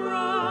my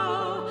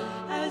brow,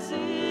 as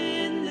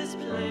in this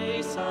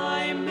place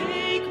I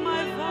make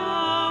my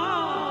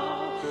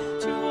vow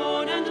to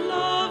own and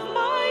love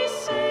my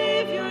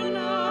Savior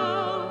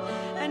now,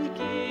 and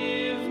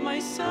give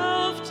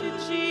myself to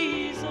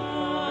Jesus.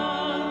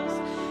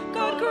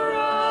 God,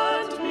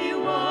 grant me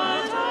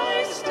what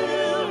I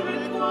still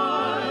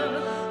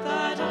require,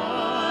 that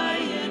I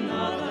in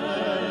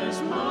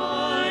others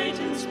might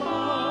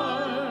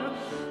inspire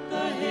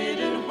the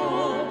hidden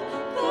hope,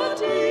 the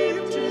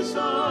deep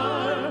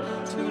desire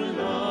to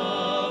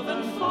love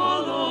and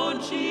follow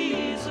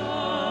Jesus.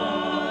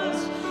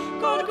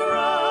 God,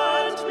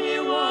 grant me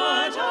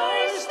what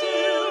I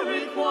still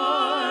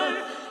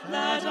require,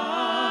 that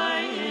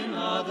I in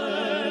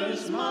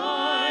others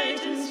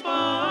might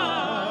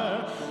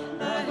inspire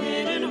the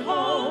hidden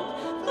hope,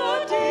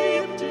 the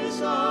deep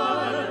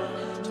desire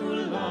to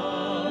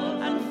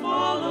love and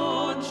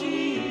follow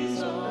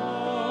Jesus.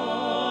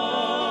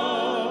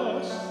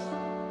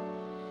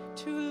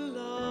 To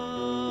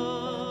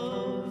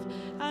love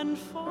and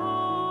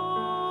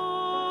follow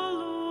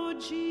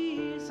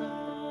Jesus.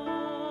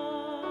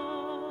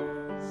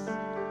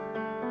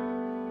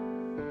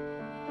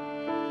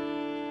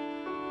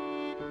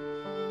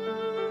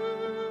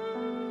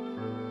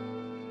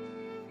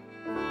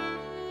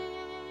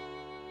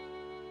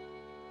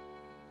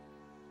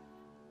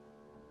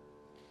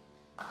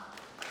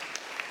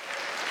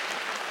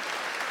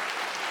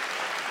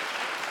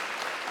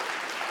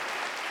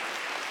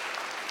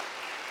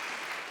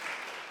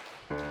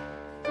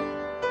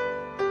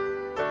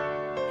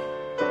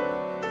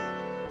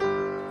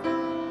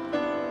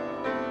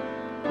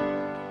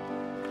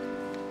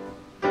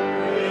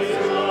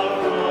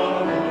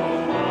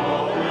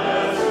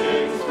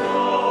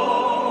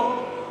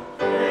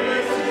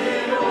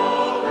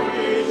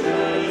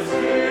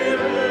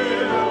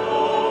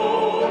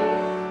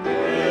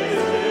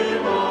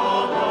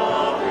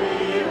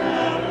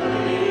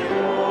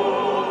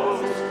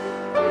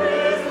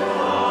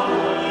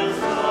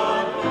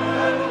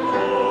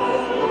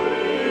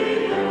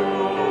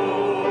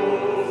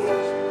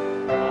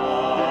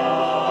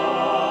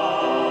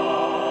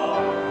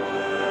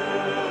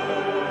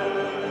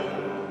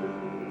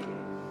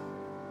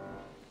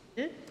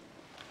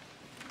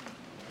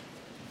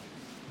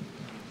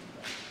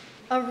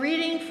 A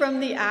reading from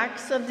the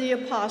Acts of the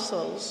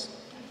Apostles.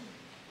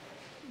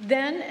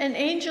 Then an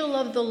angel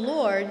of the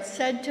Lord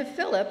said to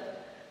Philip,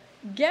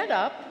 "Get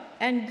up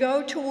and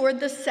go toward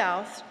the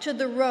south to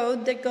the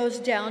road that goes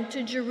down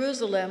to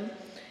Jerusalem,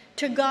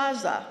 to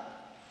Gaza.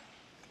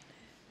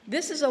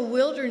 This is a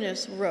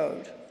wilderness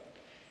road."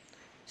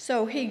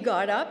 So he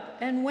got up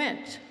and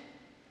went.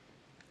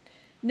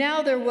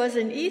 Now there was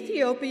an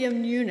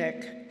Ethiopian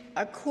eunuch,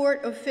 a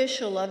court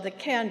official of the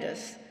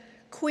Candace,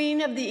 queen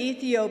of the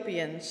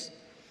Ethiopians,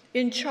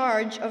 in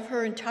charge of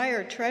her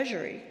entire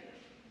treasury.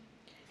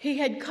 He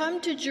had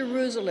come to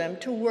Jerusalem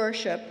to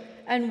worship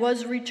and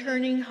was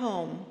returning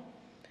home.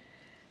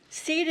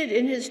 Seated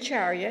in his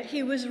chariot,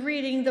 he was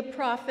reading the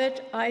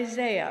prophet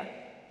Isaiah.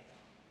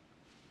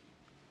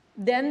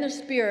 Then the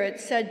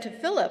Spirit said to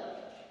Philip,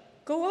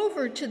 "Go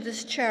over to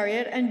this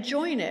chariot and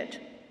join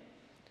it."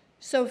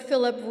 So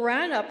Philip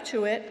ran up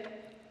to it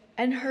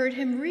and heard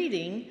him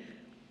reading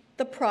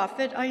the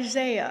prophet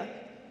Isaiah.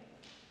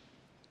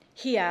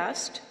 He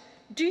asked,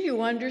 "Do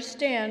you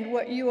understand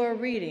what you are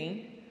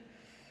reading?"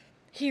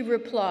 He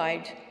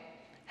replied,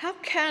 "How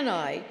can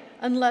I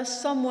unless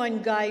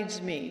someone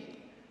guides me?"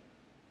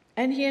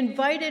 And he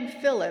invited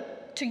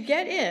Philip to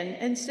get in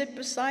and sit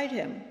beside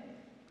him.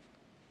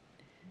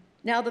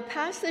 Now the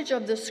passage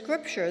of the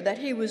scripture that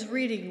he was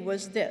reading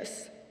was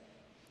this: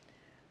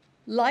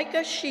 "Like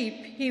a sheep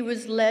he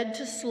was led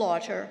to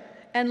slaughter,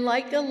 and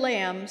like a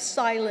lamb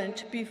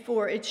silent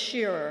before its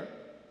shearer,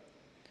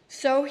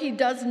 so he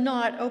does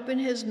not open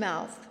his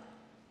mouth.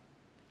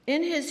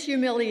 In his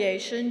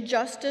humiliation,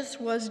 justice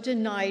was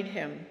denied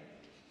him.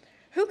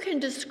 Who can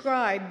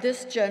describe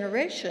this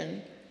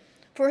generation?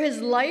 For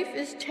his life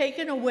is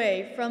taken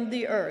away from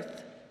the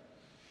earth."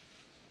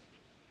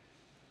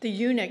 The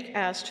eunuch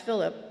asked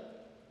Philip,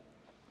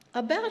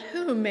 "About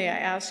whom, may I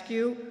ask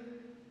you,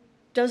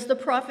 does the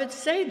prophet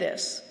say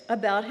this?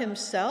 About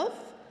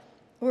himself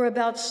or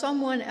about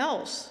someone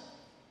else?"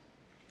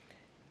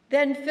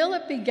 Then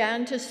Philip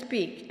began to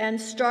speak, and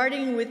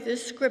starting with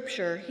this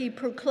scripture, he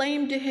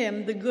proclaimed to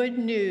him the good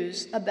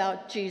news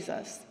about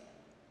Jesus.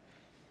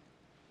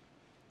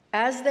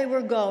 As they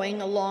were going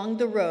along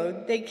the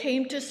road, they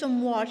came to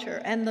some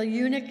water, and the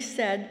eunuch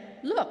said,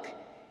 "Look,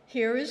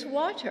 here is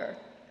water.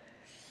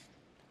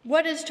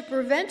 What is to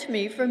prevent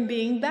me from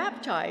being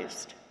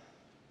baptized?"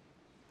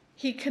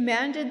 He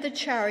commanded the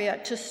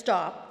chariot to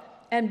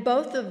stop, and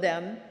both of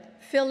them,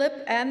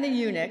 Philip and the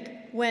eunuch,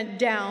 went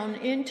down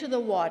into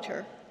the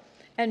water,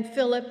 and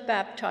Philip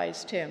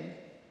baptized him.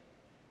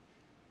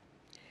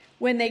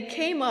 When they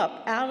came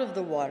up out of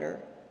the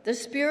water, the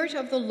Spirit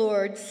of the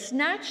Lord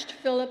snatched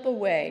Philip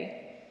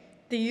away.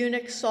 The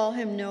eunuch saw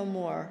him no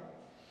more,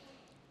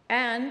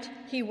 and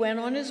he went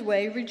on his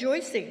way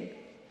rejoicing.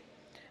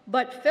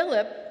 But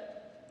Philip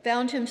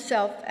found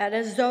himself at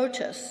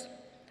Azotus,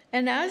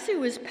 and as he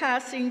was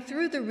passing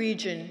through the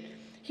region,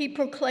 he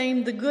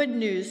proclaimed the good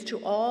news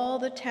to all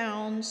the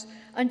towns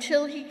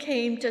until he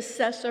came to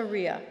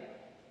Caesarea.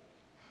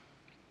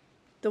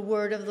 The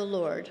word of the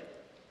Lord.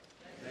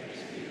 Thanks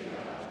be to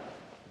God.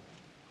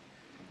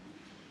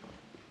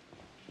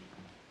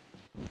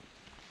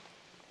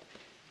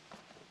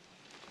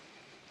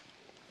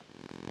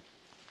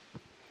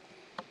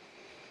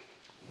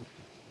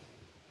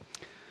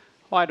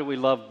 Why do we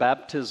love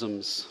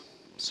baptisms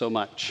so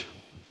much?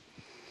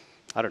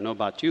 I don't know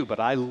about you,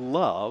 but I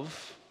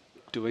love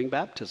doing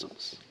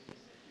baptisms.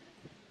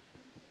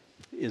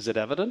 Is it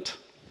evident?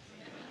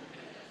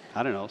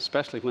 I don't know,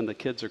 especially when the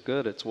kids are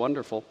good, it's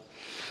wonderful.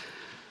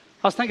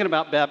 I was thinking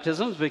about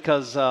baptisms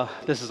because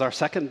this is our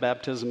second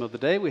baptism of the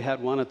day. We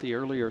had one at the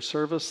earlier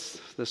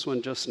service, this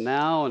one just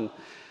now, and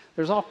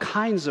there's all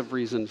kinds of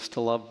reasons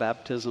to love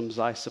baptisms,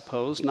 I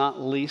suppose, not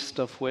least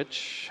of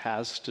which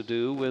has to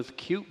do with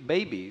cute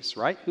babies,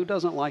 right? Who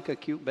doesn't like a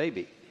cute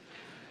baby,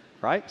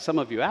 right? Some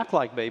of you act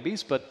like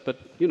babies, but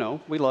you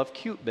know, we love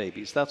cute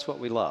babies. That's what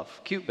we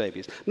love, cute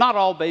babies. Not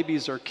all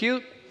babies are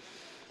cute.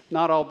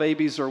 Not all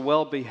babies are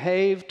well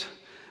behaved,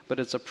 but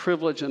it's a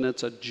privilege and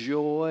it's a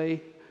joy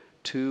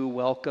to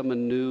welcome a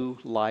new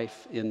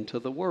life into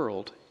the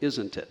world,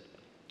 isn't it?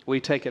 We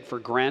take it for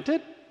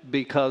granted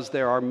because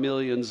there are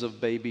millions of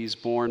babies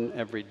born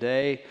every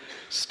day.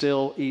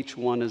 Still, each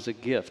one is a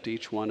gift,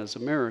 each one is a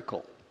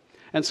miracle.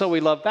 And so we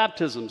love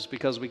baptisms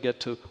because we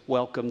get to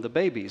welcome the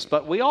babies.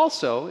 But we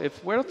also,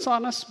 if we're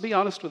honest, be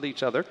honest with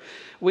each other,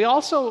 we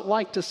also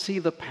like to see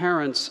the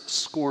parents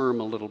squirm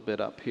a little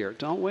bit up here,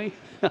 don't we?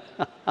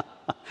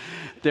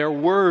 They're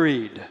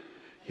worried.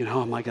 You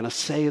know, am I going to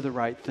say the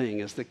right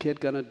thing? Is the kid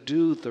going to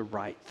do the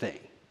right thing?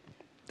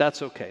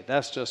 That's okay.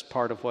 That's just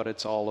part of what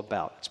it's all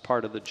about. It's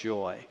part of the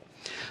joy.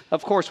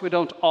 Of course, we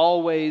don't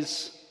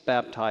always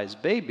baptize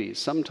babies.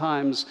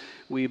 Sometimes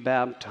we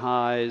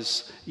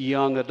baptize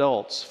young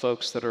adults,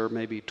 folks that are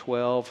maybe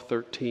 12,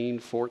 13,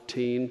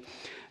 14,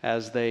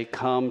 as they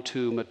come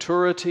to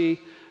maturity,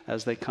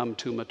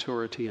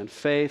 in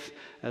faith,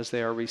 as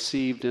they are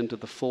received into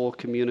the full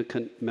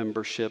communicant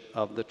membership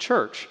of the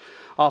church.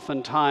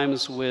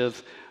 Oftentimes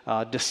with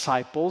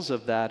disciples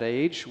of that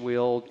age,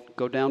 we'll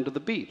go down to the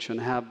beach and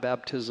have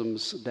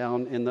baptisms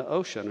down in the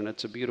ocean, and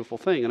it's a beautiful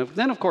thing. And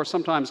then, of course,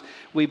 sometimes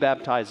we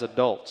baptize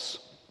adults.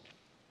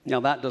 Now,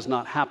 that does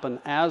not happen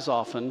as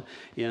often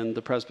in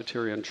the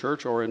Presbyterian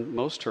Church or in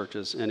most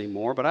churches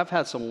anymore, but I've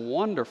had some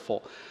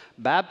wonderful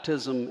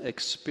baptism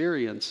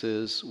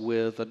experiences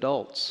with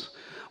adults.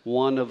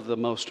 One of the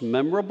most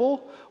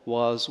memorable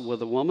was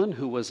with a woman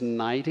who was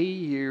 90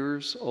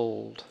 years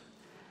old.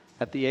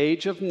 At the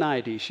age of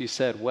 90, she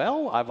said,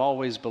 "Well, I've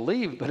always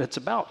believed, but it's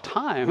about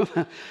time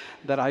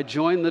that I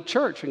joined the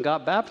church and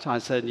got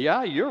baptized." I said,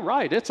 "Yeah, you're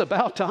right. It's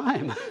about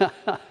time."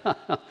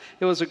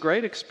 It was a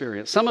great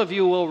experience. Some of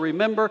you will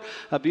remember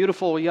a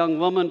beautiful young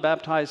woman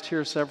baptized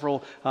here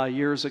several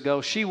years ago.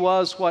 She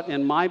was what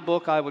in my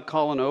book I would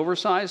call an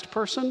oversized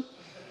person.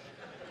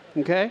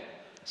 Okay?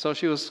 So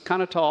she was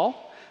kind of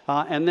tall.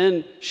 And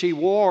then she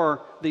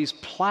wore these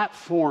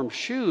platform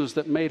shoes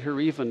that made her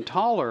even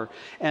taller.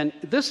 And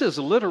this is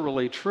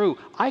literally true.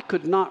 I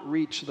could not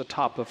reach the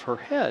top of her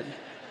head.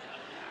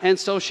 And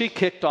so she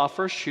kicked off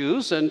her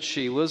shoes and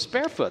she was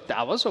barefoot.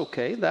 That was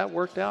okay. That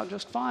worked out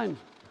just fine.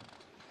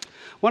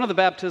 One of the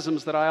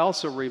baptisms that I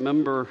also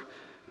remember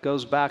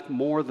goes back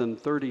more than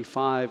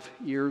 35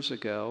 years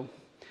ago.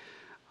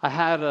 I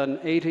had an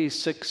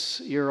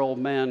 86-year-old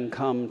man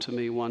come to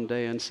me one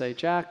day and say,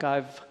 "Jack,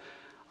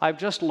 I've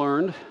just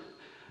learned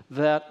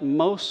that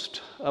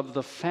most of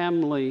the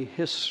family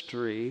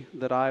history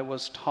that I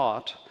was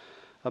taught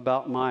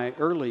about my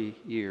early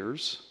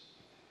years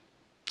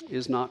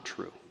is not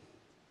true.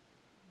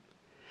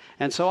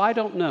 And so I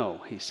don't know,"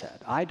 he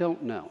said, "I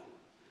don't know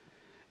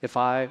if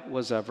I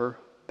was ever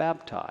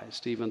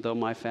baptized, even though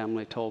my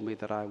family told me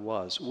that I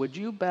was. Would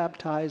you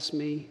baptize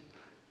me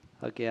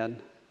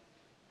again?"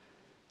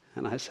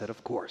 And I said,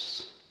 "Of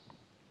course."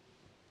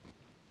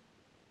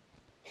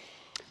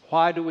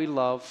 Why do we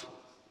love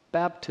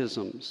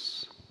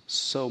baptisms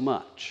so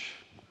much?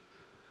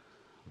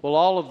 Well,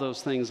 all of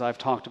those things I've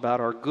talked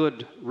about are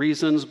good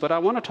reasons, but I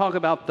want to talk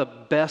about the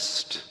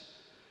best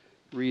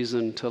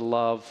reason to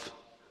love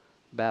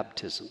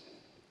baptism.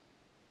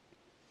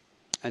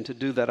 And to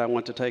do that, I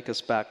want to take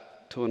us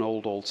back to an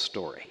old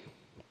story.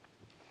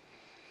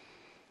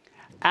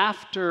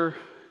 After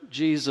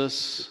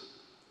Jesus'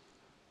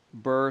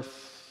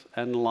 birth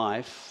and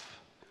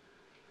life,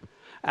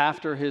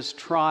 after his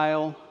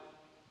trial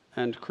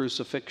and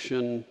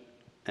crucifixion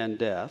and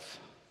death,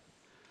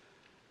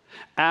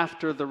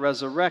 after the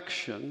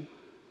resurrection,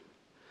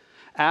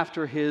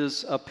 after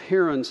his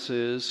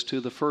appearances to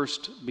the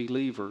first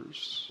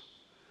believers,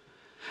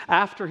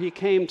 after he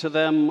came to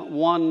them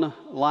one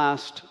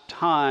last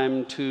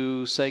time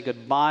to say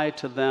goodbye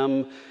to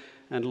them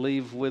and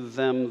leave with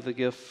them the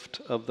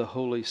gift of the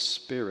Holy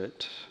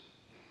Spirit,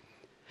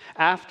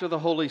 after the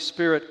Holy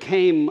Spirit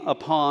came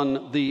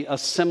upon the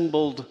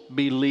assembled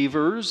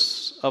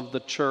believers of the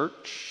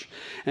church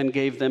and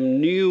gave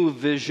them new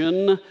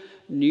vision,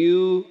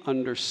 new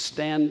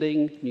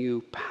understanding,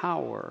 new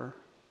power,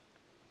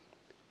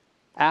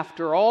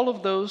 after all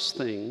of those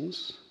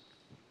things,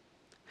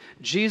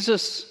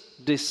 Jesus'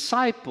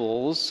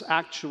 disciples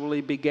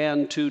actually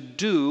began to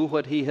do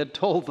what he had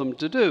told them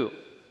to do.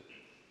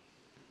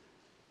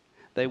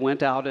 They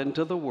went out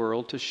into the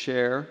world to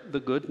share the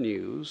good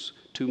news,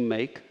 to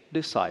make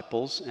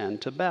disciples,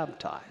 and to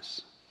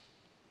baptize.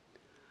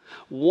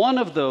 One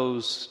of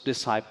those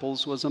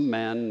disciples was a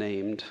man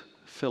named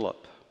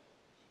Philip.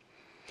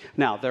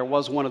 Now, there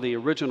was one of the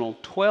original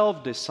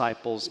 12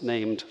 disciples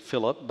named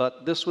Philip,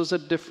 but this was a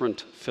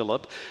different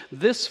Philip.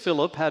 This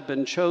Philip had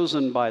been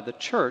chosen by the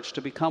church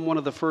to become one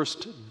of the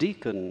first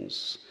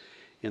deacons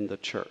in the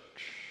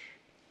church.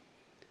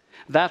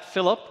 That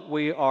Philip,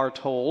 we are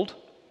told,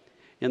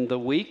 in the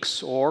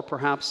weeks or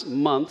perhaps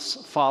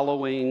months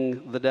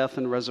following the death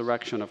and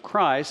resurrection of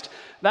Christ,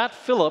 that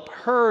Philip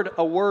heard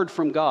a word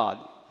from God,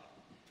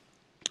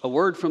 a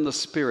word from the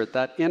Spirit,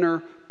 that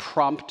inner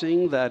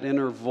prompting, that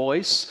inner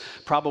voice,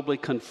 probably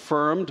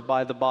confirmed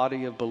by the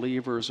body of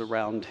believers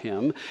around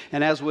him.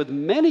 And as with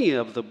many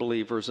of the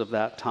believers of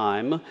that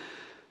time,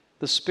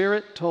 the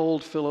Spirit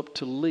told Philip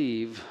to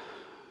leave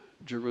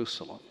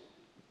Jerusalem.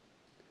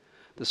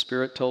 The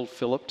Spirit told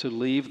Philip to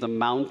leave the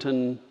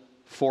mountain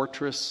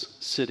fortress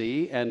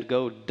city and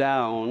go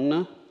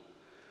down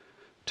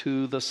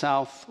to the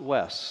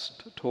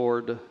southwest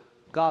toward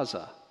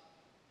Gaza.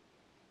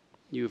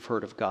 You've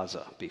heard of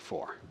Gaza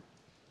before.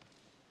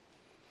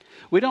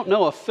 We don't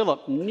know if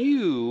Philip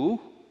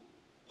knew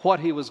what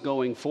he was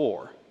going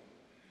for.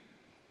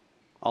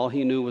 All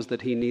he knew was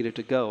that he needed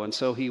to go, and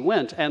so he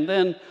went. And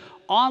then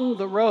on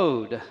the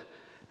road,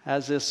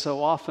 as is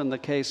so often the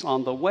case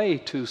on the way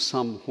to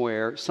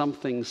somewhere,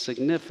 something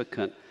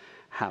significant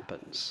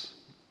happens.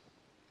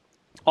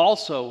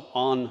 Also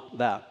on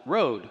that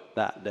road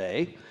that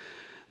day,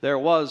 there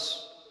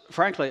was,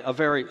 frankly, a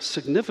very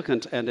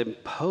significant and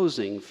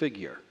imposing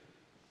figure.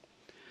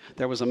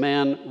 There was a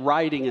man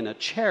riding in a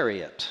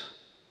chariot.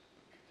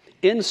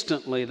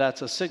 Instantly,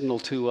 that's a signal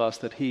to us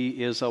that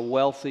he is a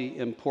wealthy,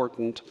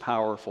 important,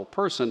 powerful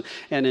person.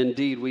 And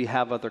indeed, we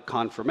have other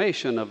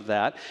confirmation of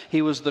that.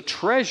 He was the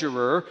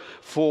treasurer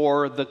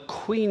for the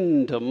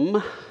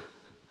queendom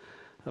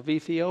of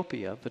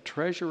Ethiopia, the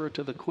treasurer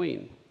to the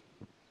queen.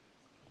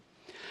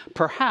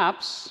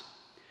 Perhaps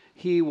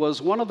he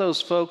was one of those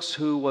folks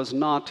who was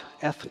not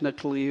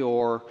ethnically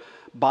or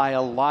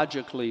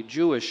biologically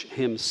Jewish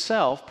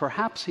himself.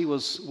 Perhaps he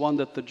was one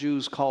that the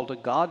Jews called a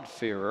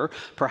God-fearer.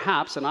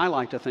 Perhaps, and I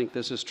like to think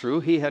this is true,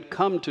 he had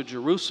come to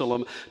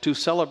Jerusalem to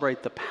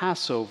celebrate the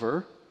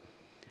Passover.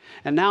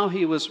 And now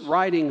he was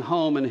riding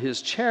home in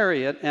his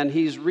chariot, and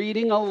he's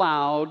reading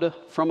aloud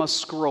from a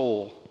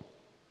scroll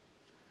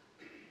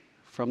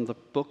from the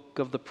book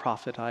of the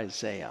prophet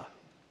Isaiah.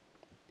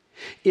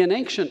 In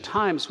ancient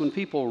times, when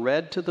people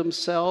read to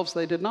themselves,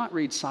 they did not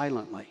read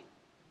silently.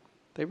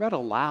 They read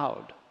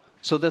aloud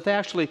so that they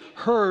actually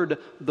heard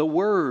the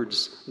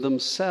words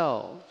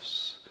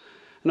themselves.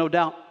 No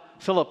doubt,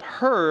 Philip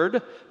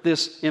heard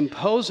this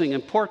imposing,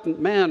 important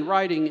man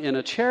riding in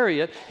a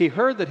chariot. He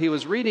heard that he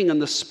was reading,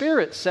 and the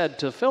Spirit said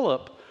to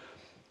Philip,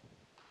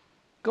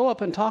 "Go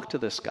up and talk to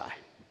this guy."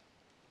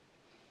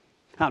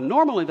 Now,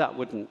 normally that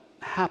wouldn't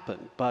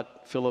happen,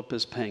 but Philip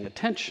is paying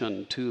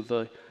attention to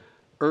the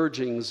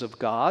urgings of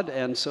God,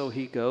 and so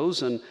he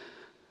goes and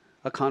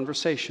a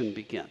conversation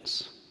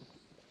begins.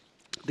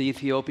 The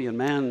Ethiopian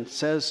man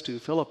says to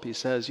Philip, he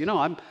says,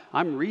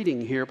 I'm reading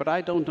here, but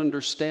I don't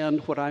understand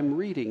what I'm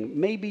reading.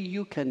 Maybe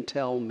you can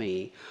tell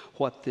me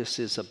what this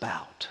is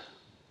about.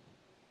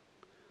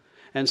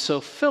 And so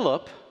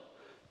Philip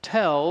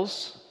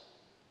tells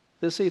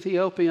this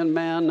Ethiopian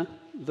man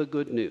the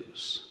good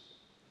news.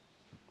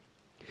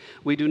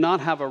 We do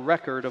not have a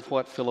record of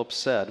what Philip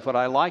said. What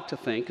I like to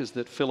think is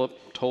that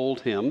Philip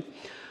told him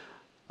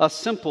a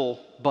simple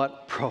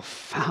but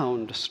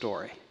profound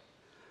story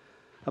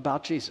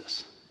about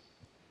Jesus.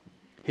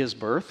 His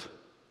birth,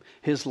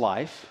 his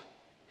life,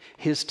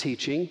 his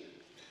teaching,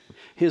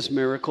 his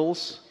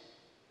miracles,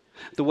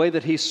 the way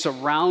that he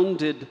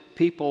surrounded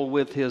people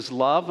with his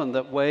love, and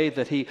the way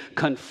that he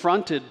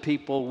confronted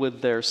people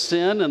with their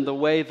sin, and the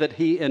way that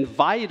he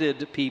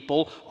invited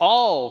people,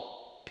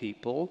 all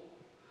people,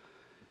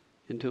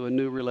 into a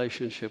new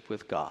relationship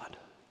with God.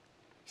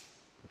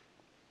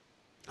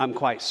 I'm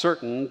quite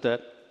certain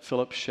that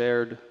Philip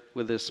shared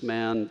with this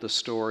man the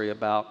story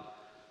about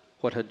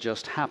what had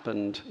just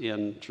happened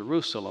in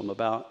Jerusalem,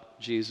 about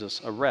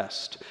Jesus'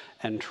 arrest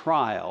and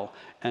trial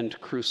and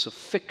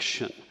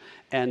crucifixion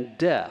and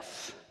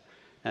death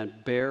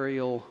and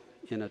burial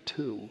in a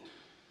tomb.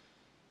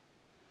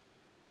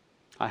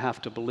 I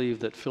have to believe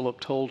that Philip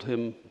told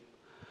him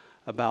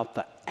about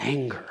the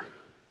anger,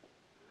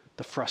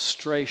 the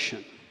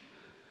frustration,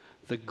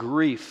 the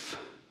grief,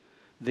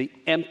 the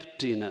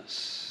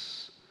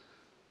emptiness,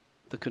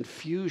 the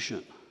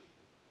confusion,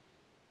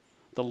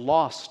 the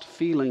lost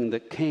feeling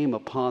that came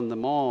upon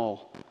them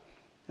all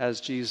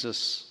as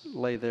Jesus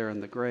lay there in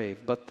the grave.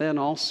 But then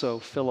also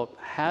Philip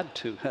had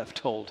to have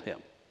told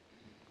him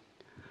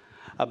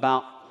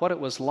about what it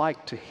was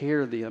like to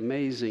hear the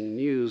amazing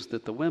news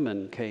that the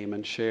women came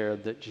and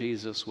shared that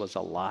Jesus was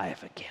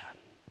alive again.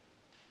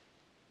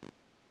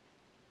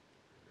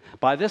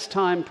 By this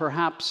time,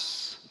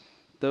 perhaps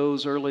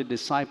those early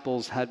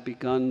disciples had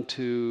begun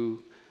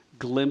to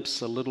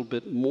glimpse a little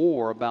bit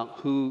more about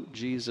who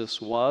Jesus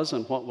was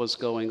and what was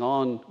going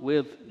on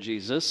with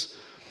Jesus.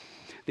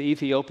 The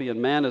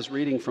Ethiopian man is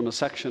reading from a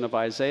section of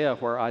Isaiah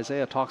where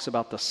Isaiah talks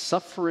about the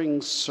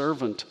suffering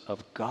servant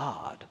of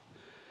God.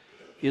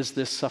 Is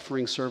this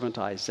suffering servant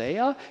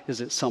Isaiah? Is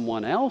it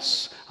someone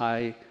else?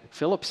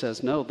 Philip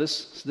says, no,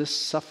 this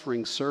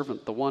suffering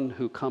servant, the one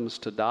who comes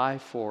to die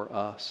for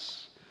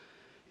us,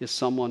 is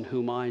someone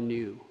whom I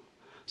knew,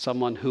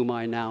 someone whom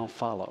I now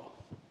follow.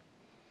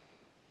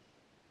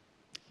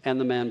 And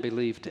the man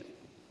believed him.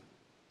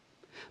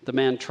 The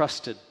man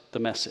trusted the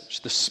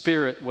message. The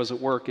Spirit was at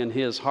work in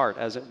his heart,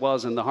 as it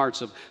was in the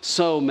hearts of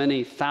so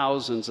many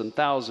thousands and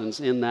thousands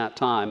in that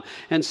time.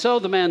 And so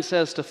the man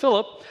says to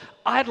Philip,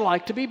 I'd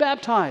like to be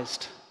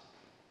baptized.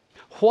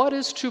 What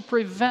is to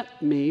prevent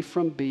me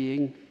from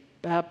being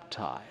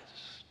baptized?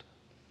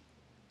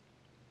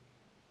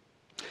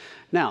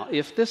 Now,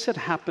 if this had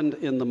happened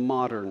in the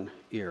modern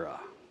era,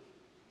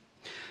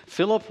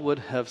 Philip would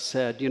have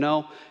said, you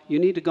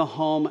need to go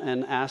home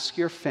and ask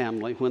your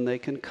family when they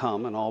can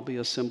come and all be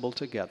assembled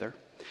together.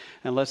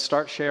 And let's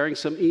start sharing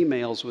some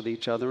emails with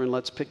each other, and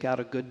let's pick out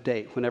a good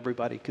date when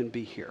everybody can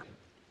be here.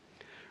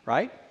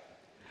 Right?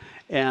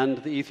 And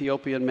the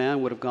Ethiopian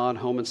man would have gone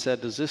home and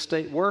said, does this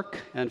date work?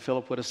 And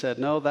Philip would have said,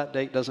 no, that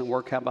date doesn't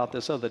work. How about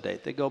this other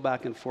date? They go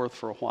back and forth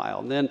for a while.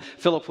 And then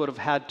Philip would have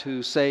had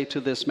to say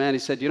to this man, he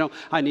said,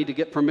 I need to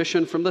get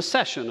permission from the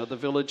session of the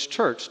village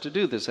church to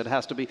do this. It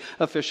has to be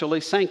officially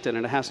sanctioned,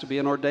 and it has to be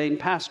an ordained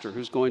pastor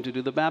who's going to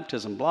do the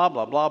baptism, blah,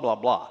 blah, blah, blah,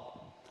 blah.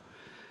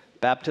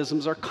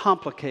 Baptisms are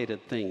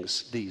complicated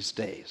things these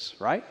days,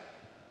 right?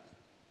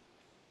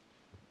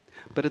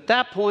 But at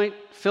that point,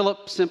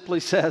 Philip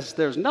simply says,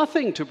 there's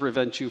nothing to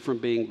prevent you from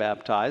being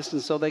baptized.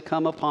 And so they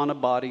come upon a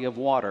body of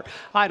water.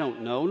 I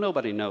don't know.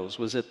 Nobody knows.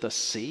 Was it the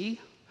sea?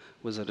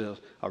 Was it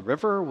a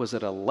river? Was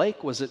it a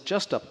lake? Was it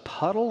just a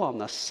puddle on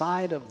the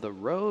side of the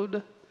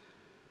road?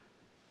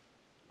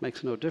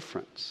 Makes no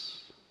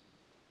difference.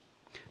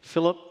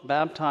 Philip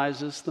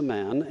baptizes the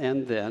man,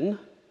 and then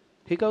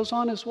he goes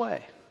on his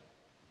way.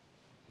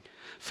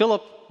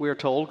 Philip, we are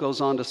told, goes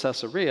on to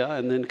Caesarea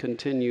and then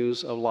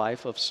continues a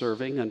life of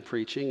serving and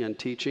preaching and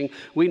teaching.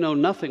 We know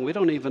nothing. We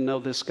don't even know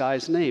this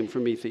guy's name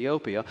from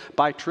Ethiopia.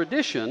 By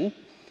tradition,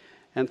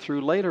 and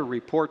through later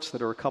reports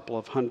that are a couple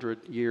of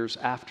hundred years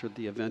after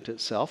the event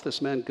itself,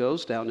 this man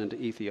goes down into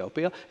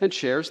Ethiopia and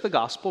shares the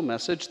gospel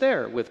message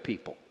there with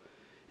people.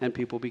 And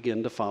people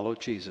begin to follow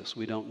Jesus.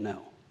 We don't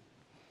know.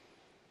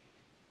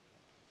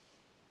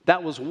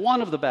 That was one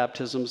of the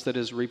baptisms that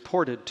is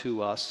reported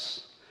to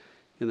us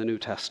in the New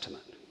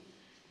Testament.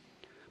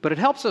 But it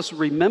helps us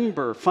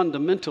remember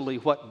fundamentally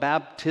what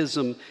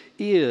baptism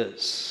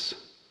is.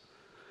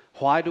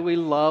 Why do we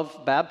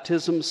love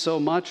baptism so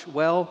much?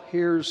 Well,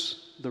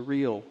 here's the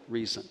real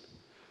reason.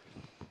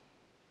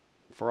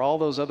 For all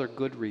those other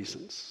good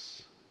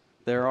reasons,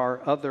 there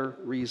are other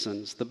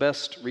reasons, the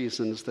best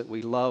reasons that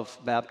we love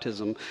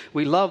baptism.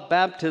 We love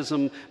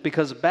baptism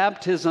because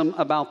baptism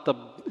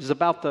is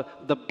about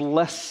the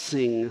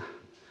blessing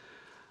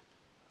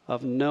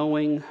of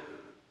knowing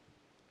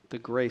the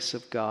grace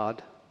of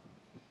God,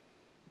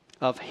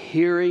 of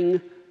hearing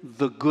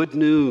the good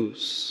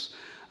news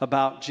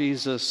about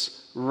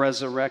Jesus'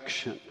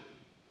 resurrection,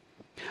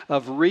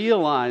 of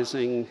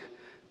realizing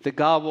that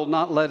God will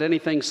not let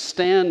anything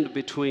stand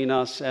between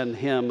us and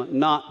Him,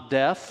 not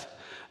death,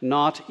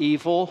 not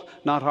evil,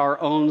 not our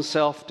own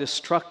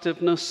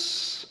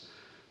self-destructiveness.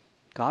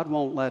 God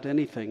won't let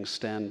anything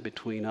stand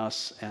between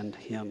us and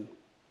Him.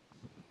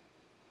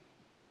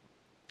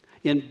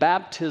 In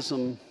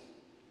baptism,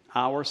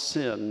 our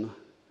sin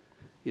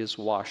is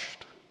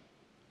washed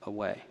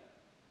away.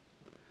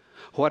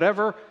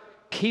 Whatever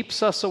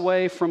keeps us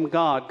away from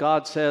God,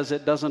 God says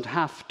it doesn't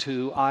have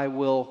to. I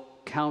will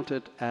count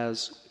it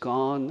as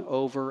gone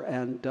over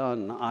and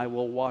done. I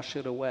will wash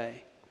it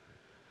away.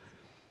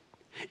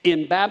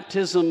 In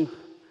baptism,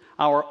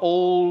 our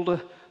old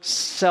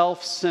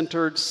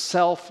self-centered,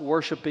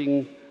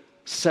 self-worshiping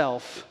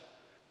self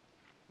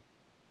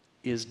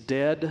is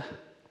dead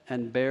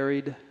and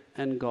buried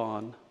and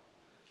gone,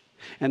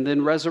 and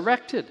then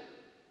resurrected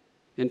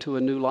into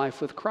a new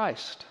life with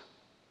Christ.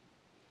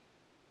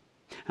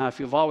 Now, if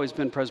you've always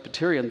been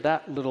Presbyterian,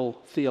 that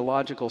little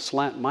theological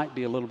slant might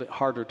be a little bit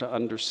harder to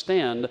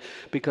understand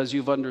because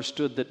you've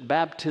understood that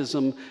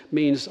baptism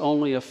means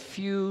only a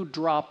few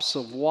drops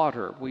of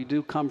water. We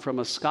do come from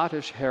a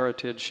Scottish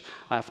heritage,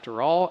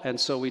 after all, and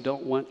so we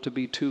don't want to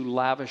be too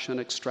lavish and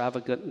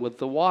extravagant with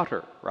the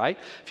water, right?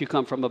 If you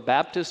come from a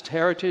Baptist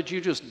heritage,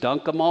 you just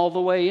dunk them all the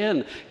way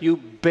in. You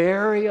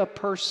bury a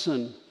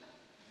person,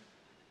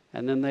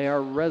 and then they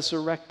are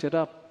resurrected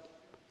up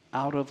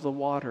out of the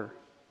water.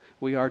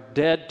 We are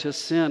dead to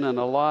sin and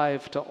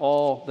alive to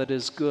all that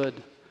is good.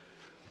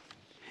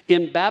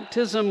 In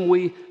baptism,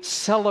 we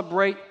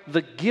celebrate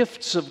the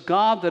gifts of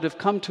God that have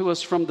come to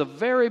us from the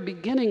very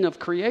beginning of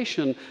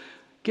creation,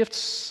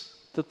 gifts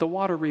that the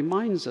water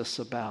reminds us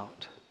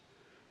about.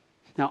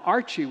 Now,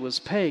 Archie was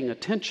paying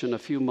attention a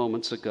few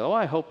moments ago.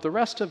 I hope the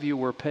rest of you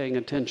were paying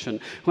attention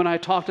when I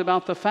talked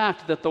about the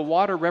fact that the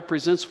water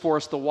represents for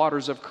us the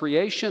waters of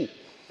creation,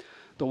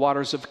 the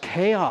waters of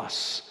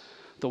chaos,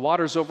 the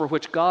waters over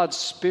which God's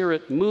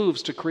Spirit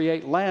moves to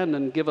create land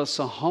and give us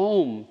a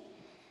home.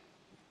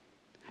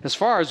 As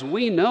far as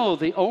we know,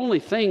 the only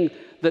thing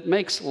that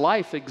makes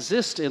life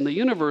exist in the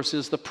universe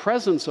is the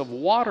presence of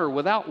water.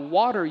 Without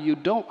water, you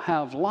don't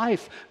have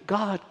life.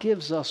 God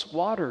gives us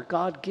water.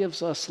 God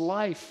gives us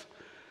life.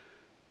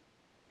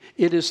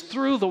 It is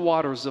through the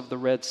waters of the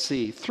Red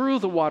Sea, through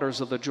the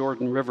waters of the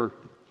Jordan River,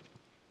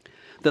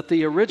 that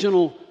the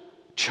original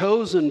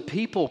chosen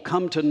people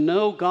come to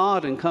know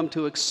God and come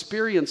to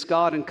experience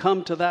God and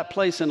come to that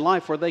place in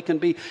life where they can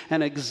be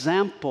an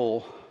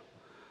example,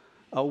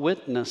 a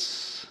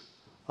witness,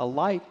 a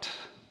light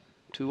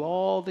to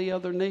all the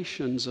other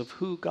nations of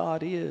who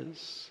God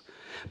is.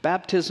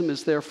 Baptism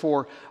is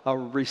therefore a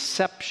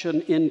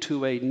reception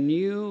into a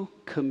new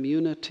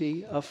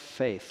community of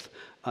faith,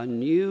 a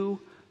new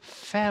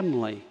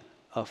family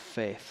of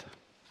faith.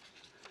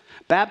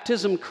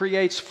 Baptism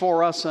creates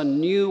for us a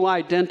new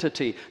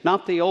identity,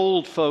 not the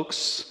old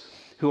folks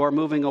who are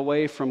moving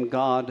away from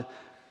God,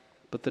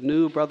 but the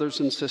new brothers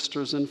and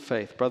sisters in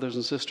faith, brothers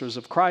and sisters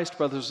of Christ,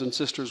 brothers and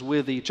sisters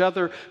with each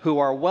other, who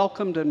are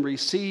welcomed and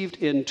received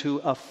into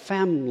a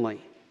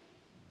family.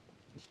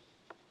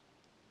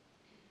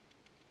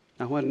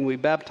 Now, when we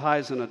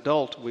baptize an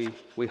adult,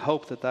 we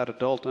hope that that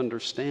adult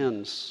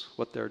understands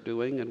what they're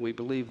doing, and we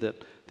believe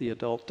that the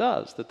adult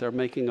does, that they're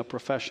making a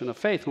profession of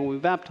faith. When we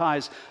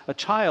baptize a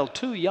child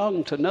too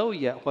young to know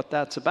yet what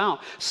that's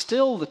about,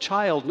 still the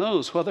child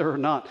knows whether or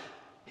not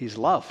he's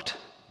loved.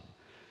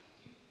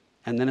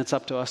 And then it's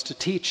up to us to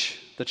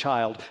teach the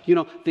child. You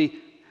know, the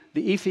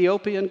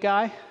Ethiopian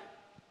guy,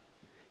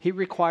 he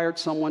required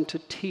someone to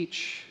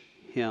teach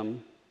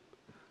him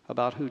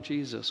about who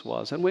Jesus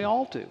was, and we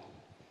all do.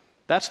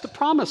 That's the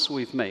promise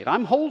we've made.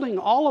 I'm holding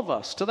all of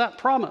us to that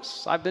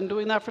promise. I've been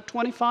doing that for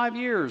 25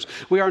 years.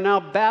 We are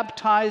now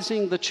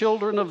baptizing the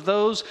children of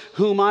those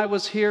whom I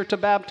was here to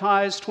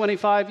baptize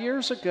 25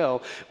 years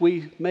ago.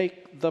 We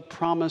make the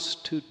promise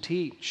to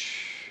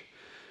teach,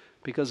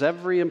 Because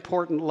every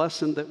important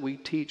lesson that we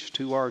teach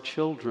to our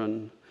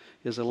children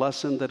is a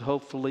lesson that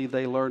hopefully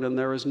they learn, and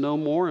there is no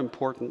more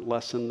important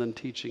lesson than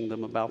teaching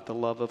them about the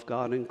love of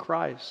God in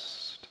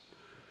Christ.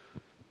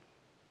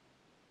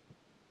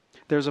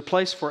 There's a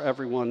place for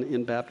everyone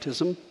in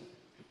baptism,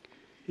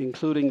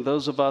 including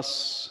those of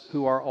us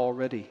who are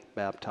already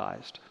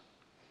baptized.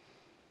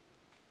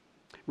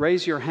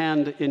 Raise your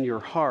hand in your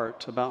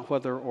heart about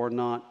whether or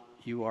not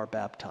you are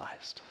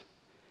baptized.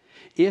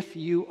 If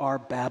you are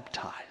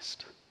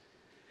baptized,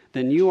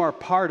 then you are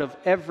part of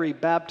every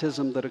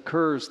baptism that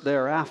occurs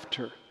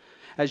thereafter.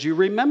 As you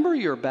remember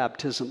your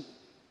baptism,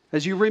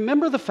 as you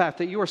remember the fact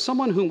that you are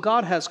someone whom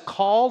God has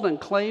called and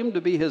claimed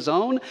to be his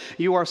own,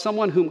 you are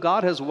someone whom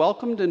God has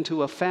welcomed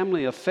into a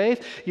family of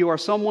faith, you are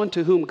someone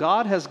to whom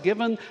God has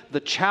given the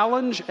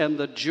challenge and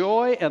the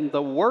joy and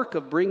the work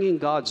of bringing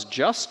God's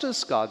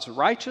justice, God's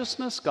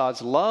righteousness,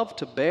 God's love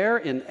to bear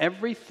in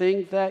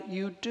everything that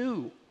you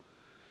do.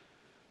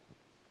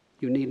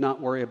 You need not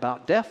worry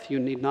about death. You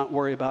need not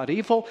worry about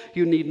evil.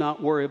 You need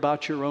not worry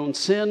about your own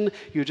sin.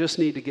 You just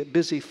need to get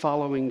busy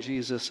following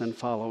Jesus and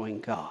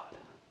following God.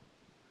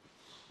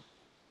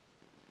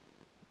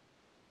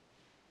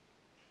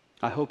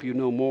 I hope you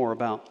know more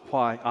about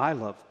why I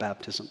love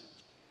baptism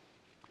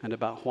and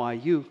about why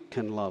you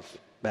can love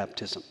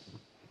baptism.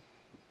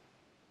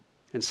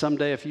 And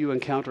someday if you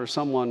encounter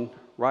someone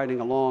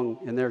riding along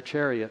in their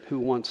chariot who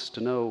wants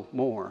to know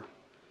more,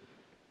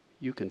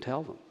 you can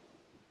tell them.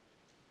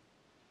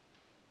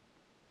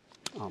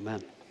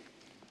 Amen.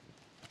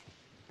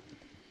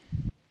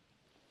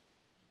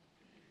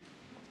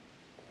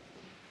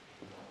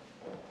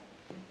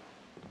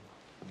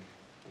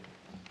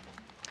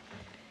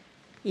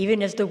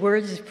 Even as the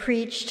words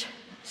preached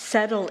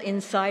settle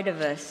inside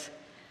of us,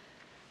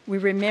 we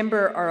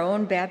remember our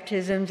own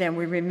baptisms and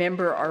we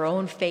remember our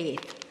own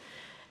faith.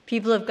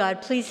 People of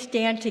God, please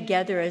stand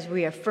together as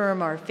we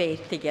affirm our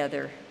faith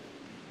together.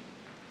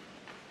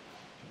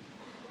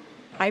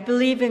 I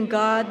believe in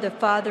God, the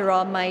Father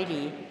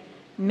Almighty,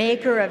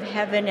 maker of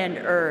heaven and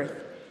earth,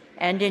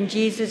 and in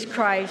Jesus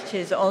Christ,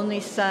 his only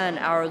Son,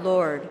 our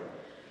Lord,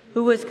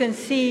 who was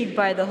conceived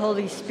by the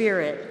Holy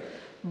Spirit,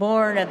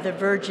 born of the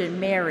Virgin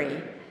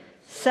Mary,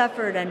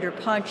 suffered under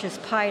Pontius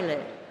Pilate,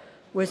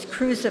 was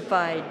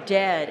crucified,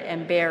 dead,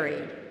 and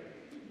buried.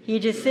 He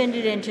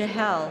descended into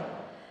hell.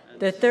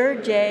 The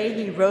third day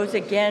he rose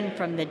again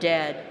from the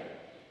dead.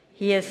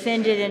 He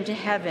ascended into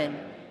heaven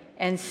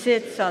and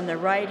sits on the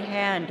right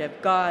hand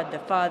of God the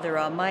Father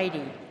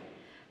Almighty.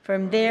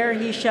 From there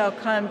he shall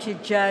come to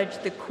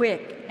judge the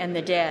quick and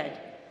the dead.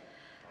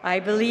 I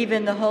believe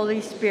in the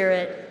Holy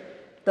Spirit,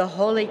 the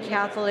Holy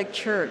Catholic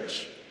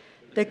Church,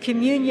 the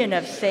communion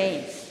of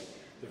saints,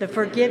 the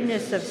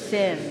forgiveness of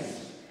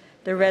sins,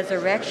 the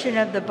resurrection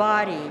of the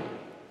body,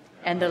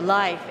 and the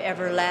life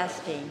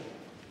everlasting.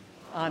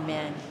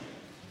 Amen.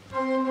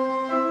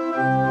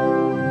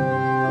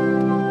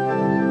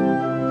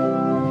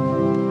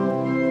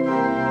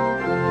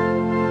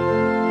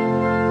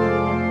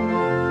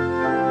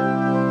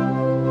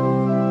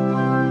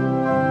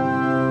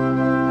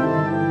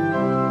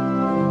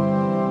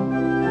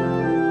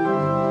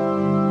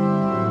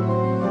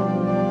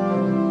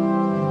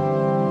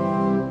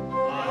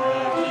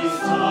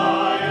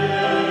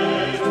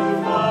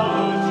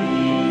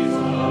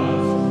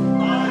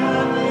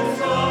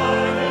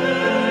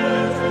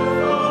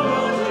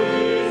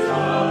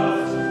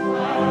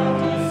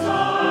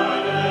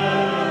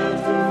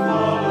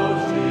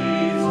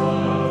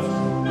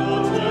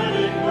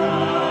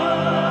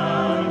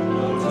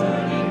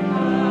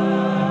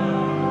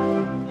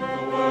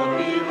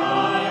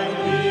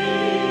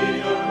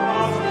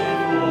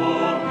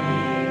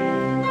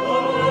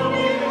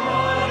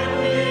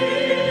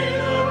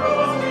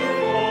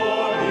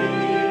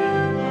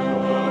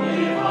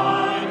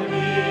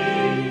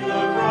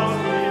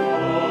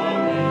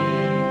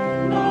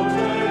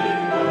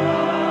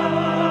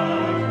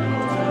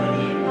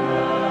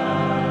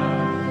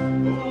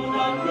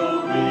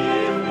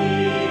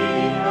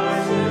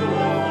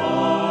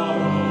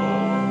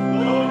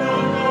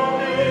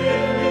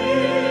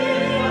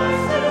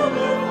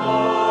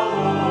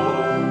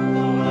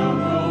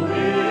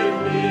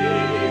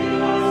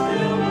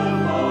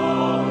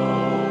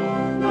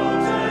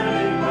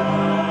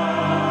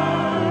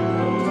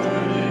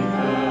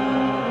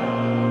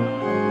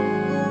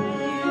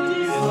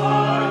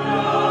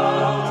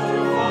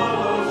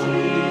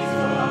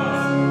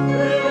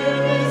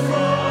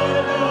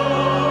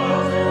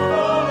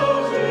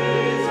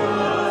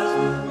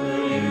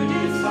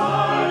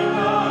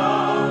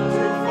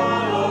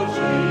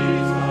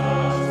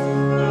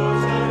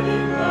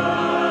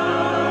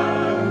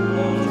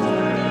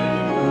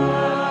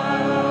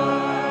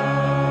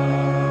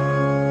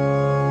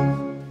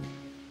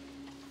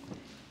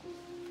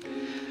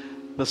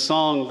 The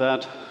song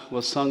that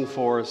was sung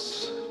for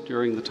us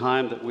during the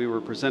time that we were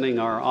presenting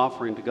our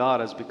offering to God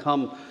has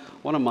become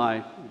one of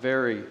my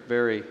very,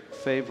 very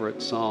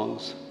favorite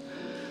songs.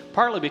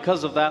 Partly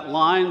because of that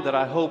line that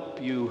I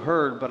hope you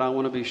heard, but I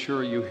want to be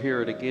sure you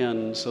hear it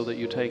again so that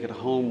you take it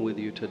home with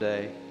you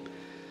today.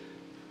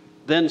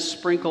 Then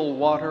sprinkle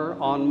water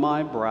on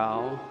my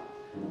brow,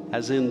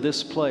 as in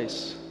this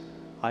place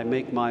I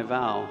make my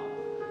vow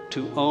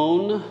to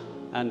own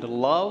and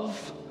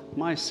love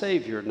my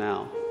Savior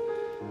now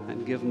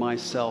and give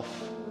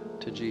myself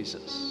to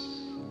Jesus.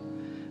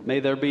 May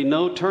there be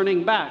no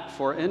turning back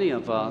for any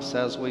of us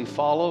as we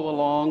follow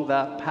along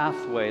that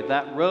pathway,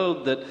 that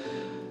road that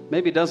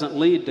maybe doesn't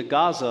lead to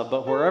Gaza,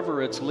 but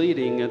wherever it's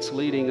leading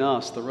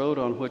us, the road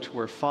on which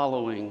we're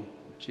following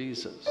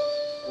Jesus.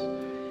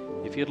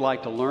 If you'd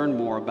like to learn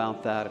more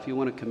about that, if you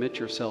want to commit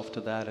yourself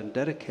to that and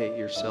dedicate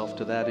yourself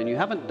to that, and you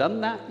haven't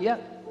done that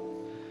yet,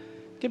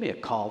 give me a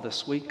call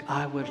this week.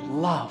 I would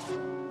love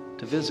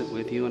to visit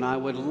with you, and I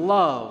would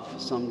love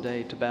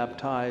someday to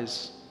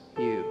baptize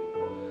you.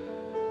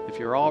 If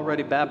you're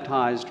already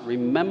baptized,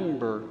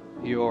 remember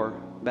your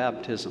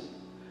baptism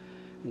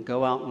and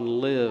go out and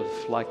live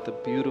like the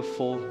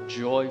beautiful,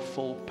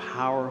 joyful,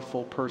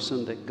 powerful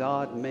person that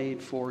God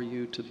made for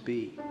you to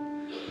be,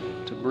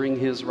 to bring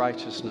His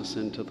righteousness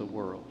into the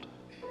world.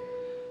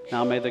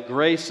 Now may the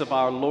grace of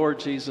our Lord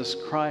Jesus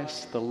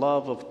Christ, the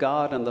love of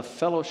God, and the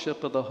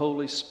fellowship of the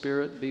Holy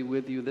Spirit be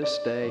with you this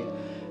day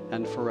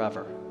and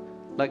forever.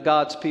 Let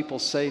God's people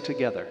say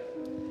together,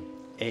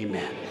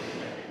 Amen.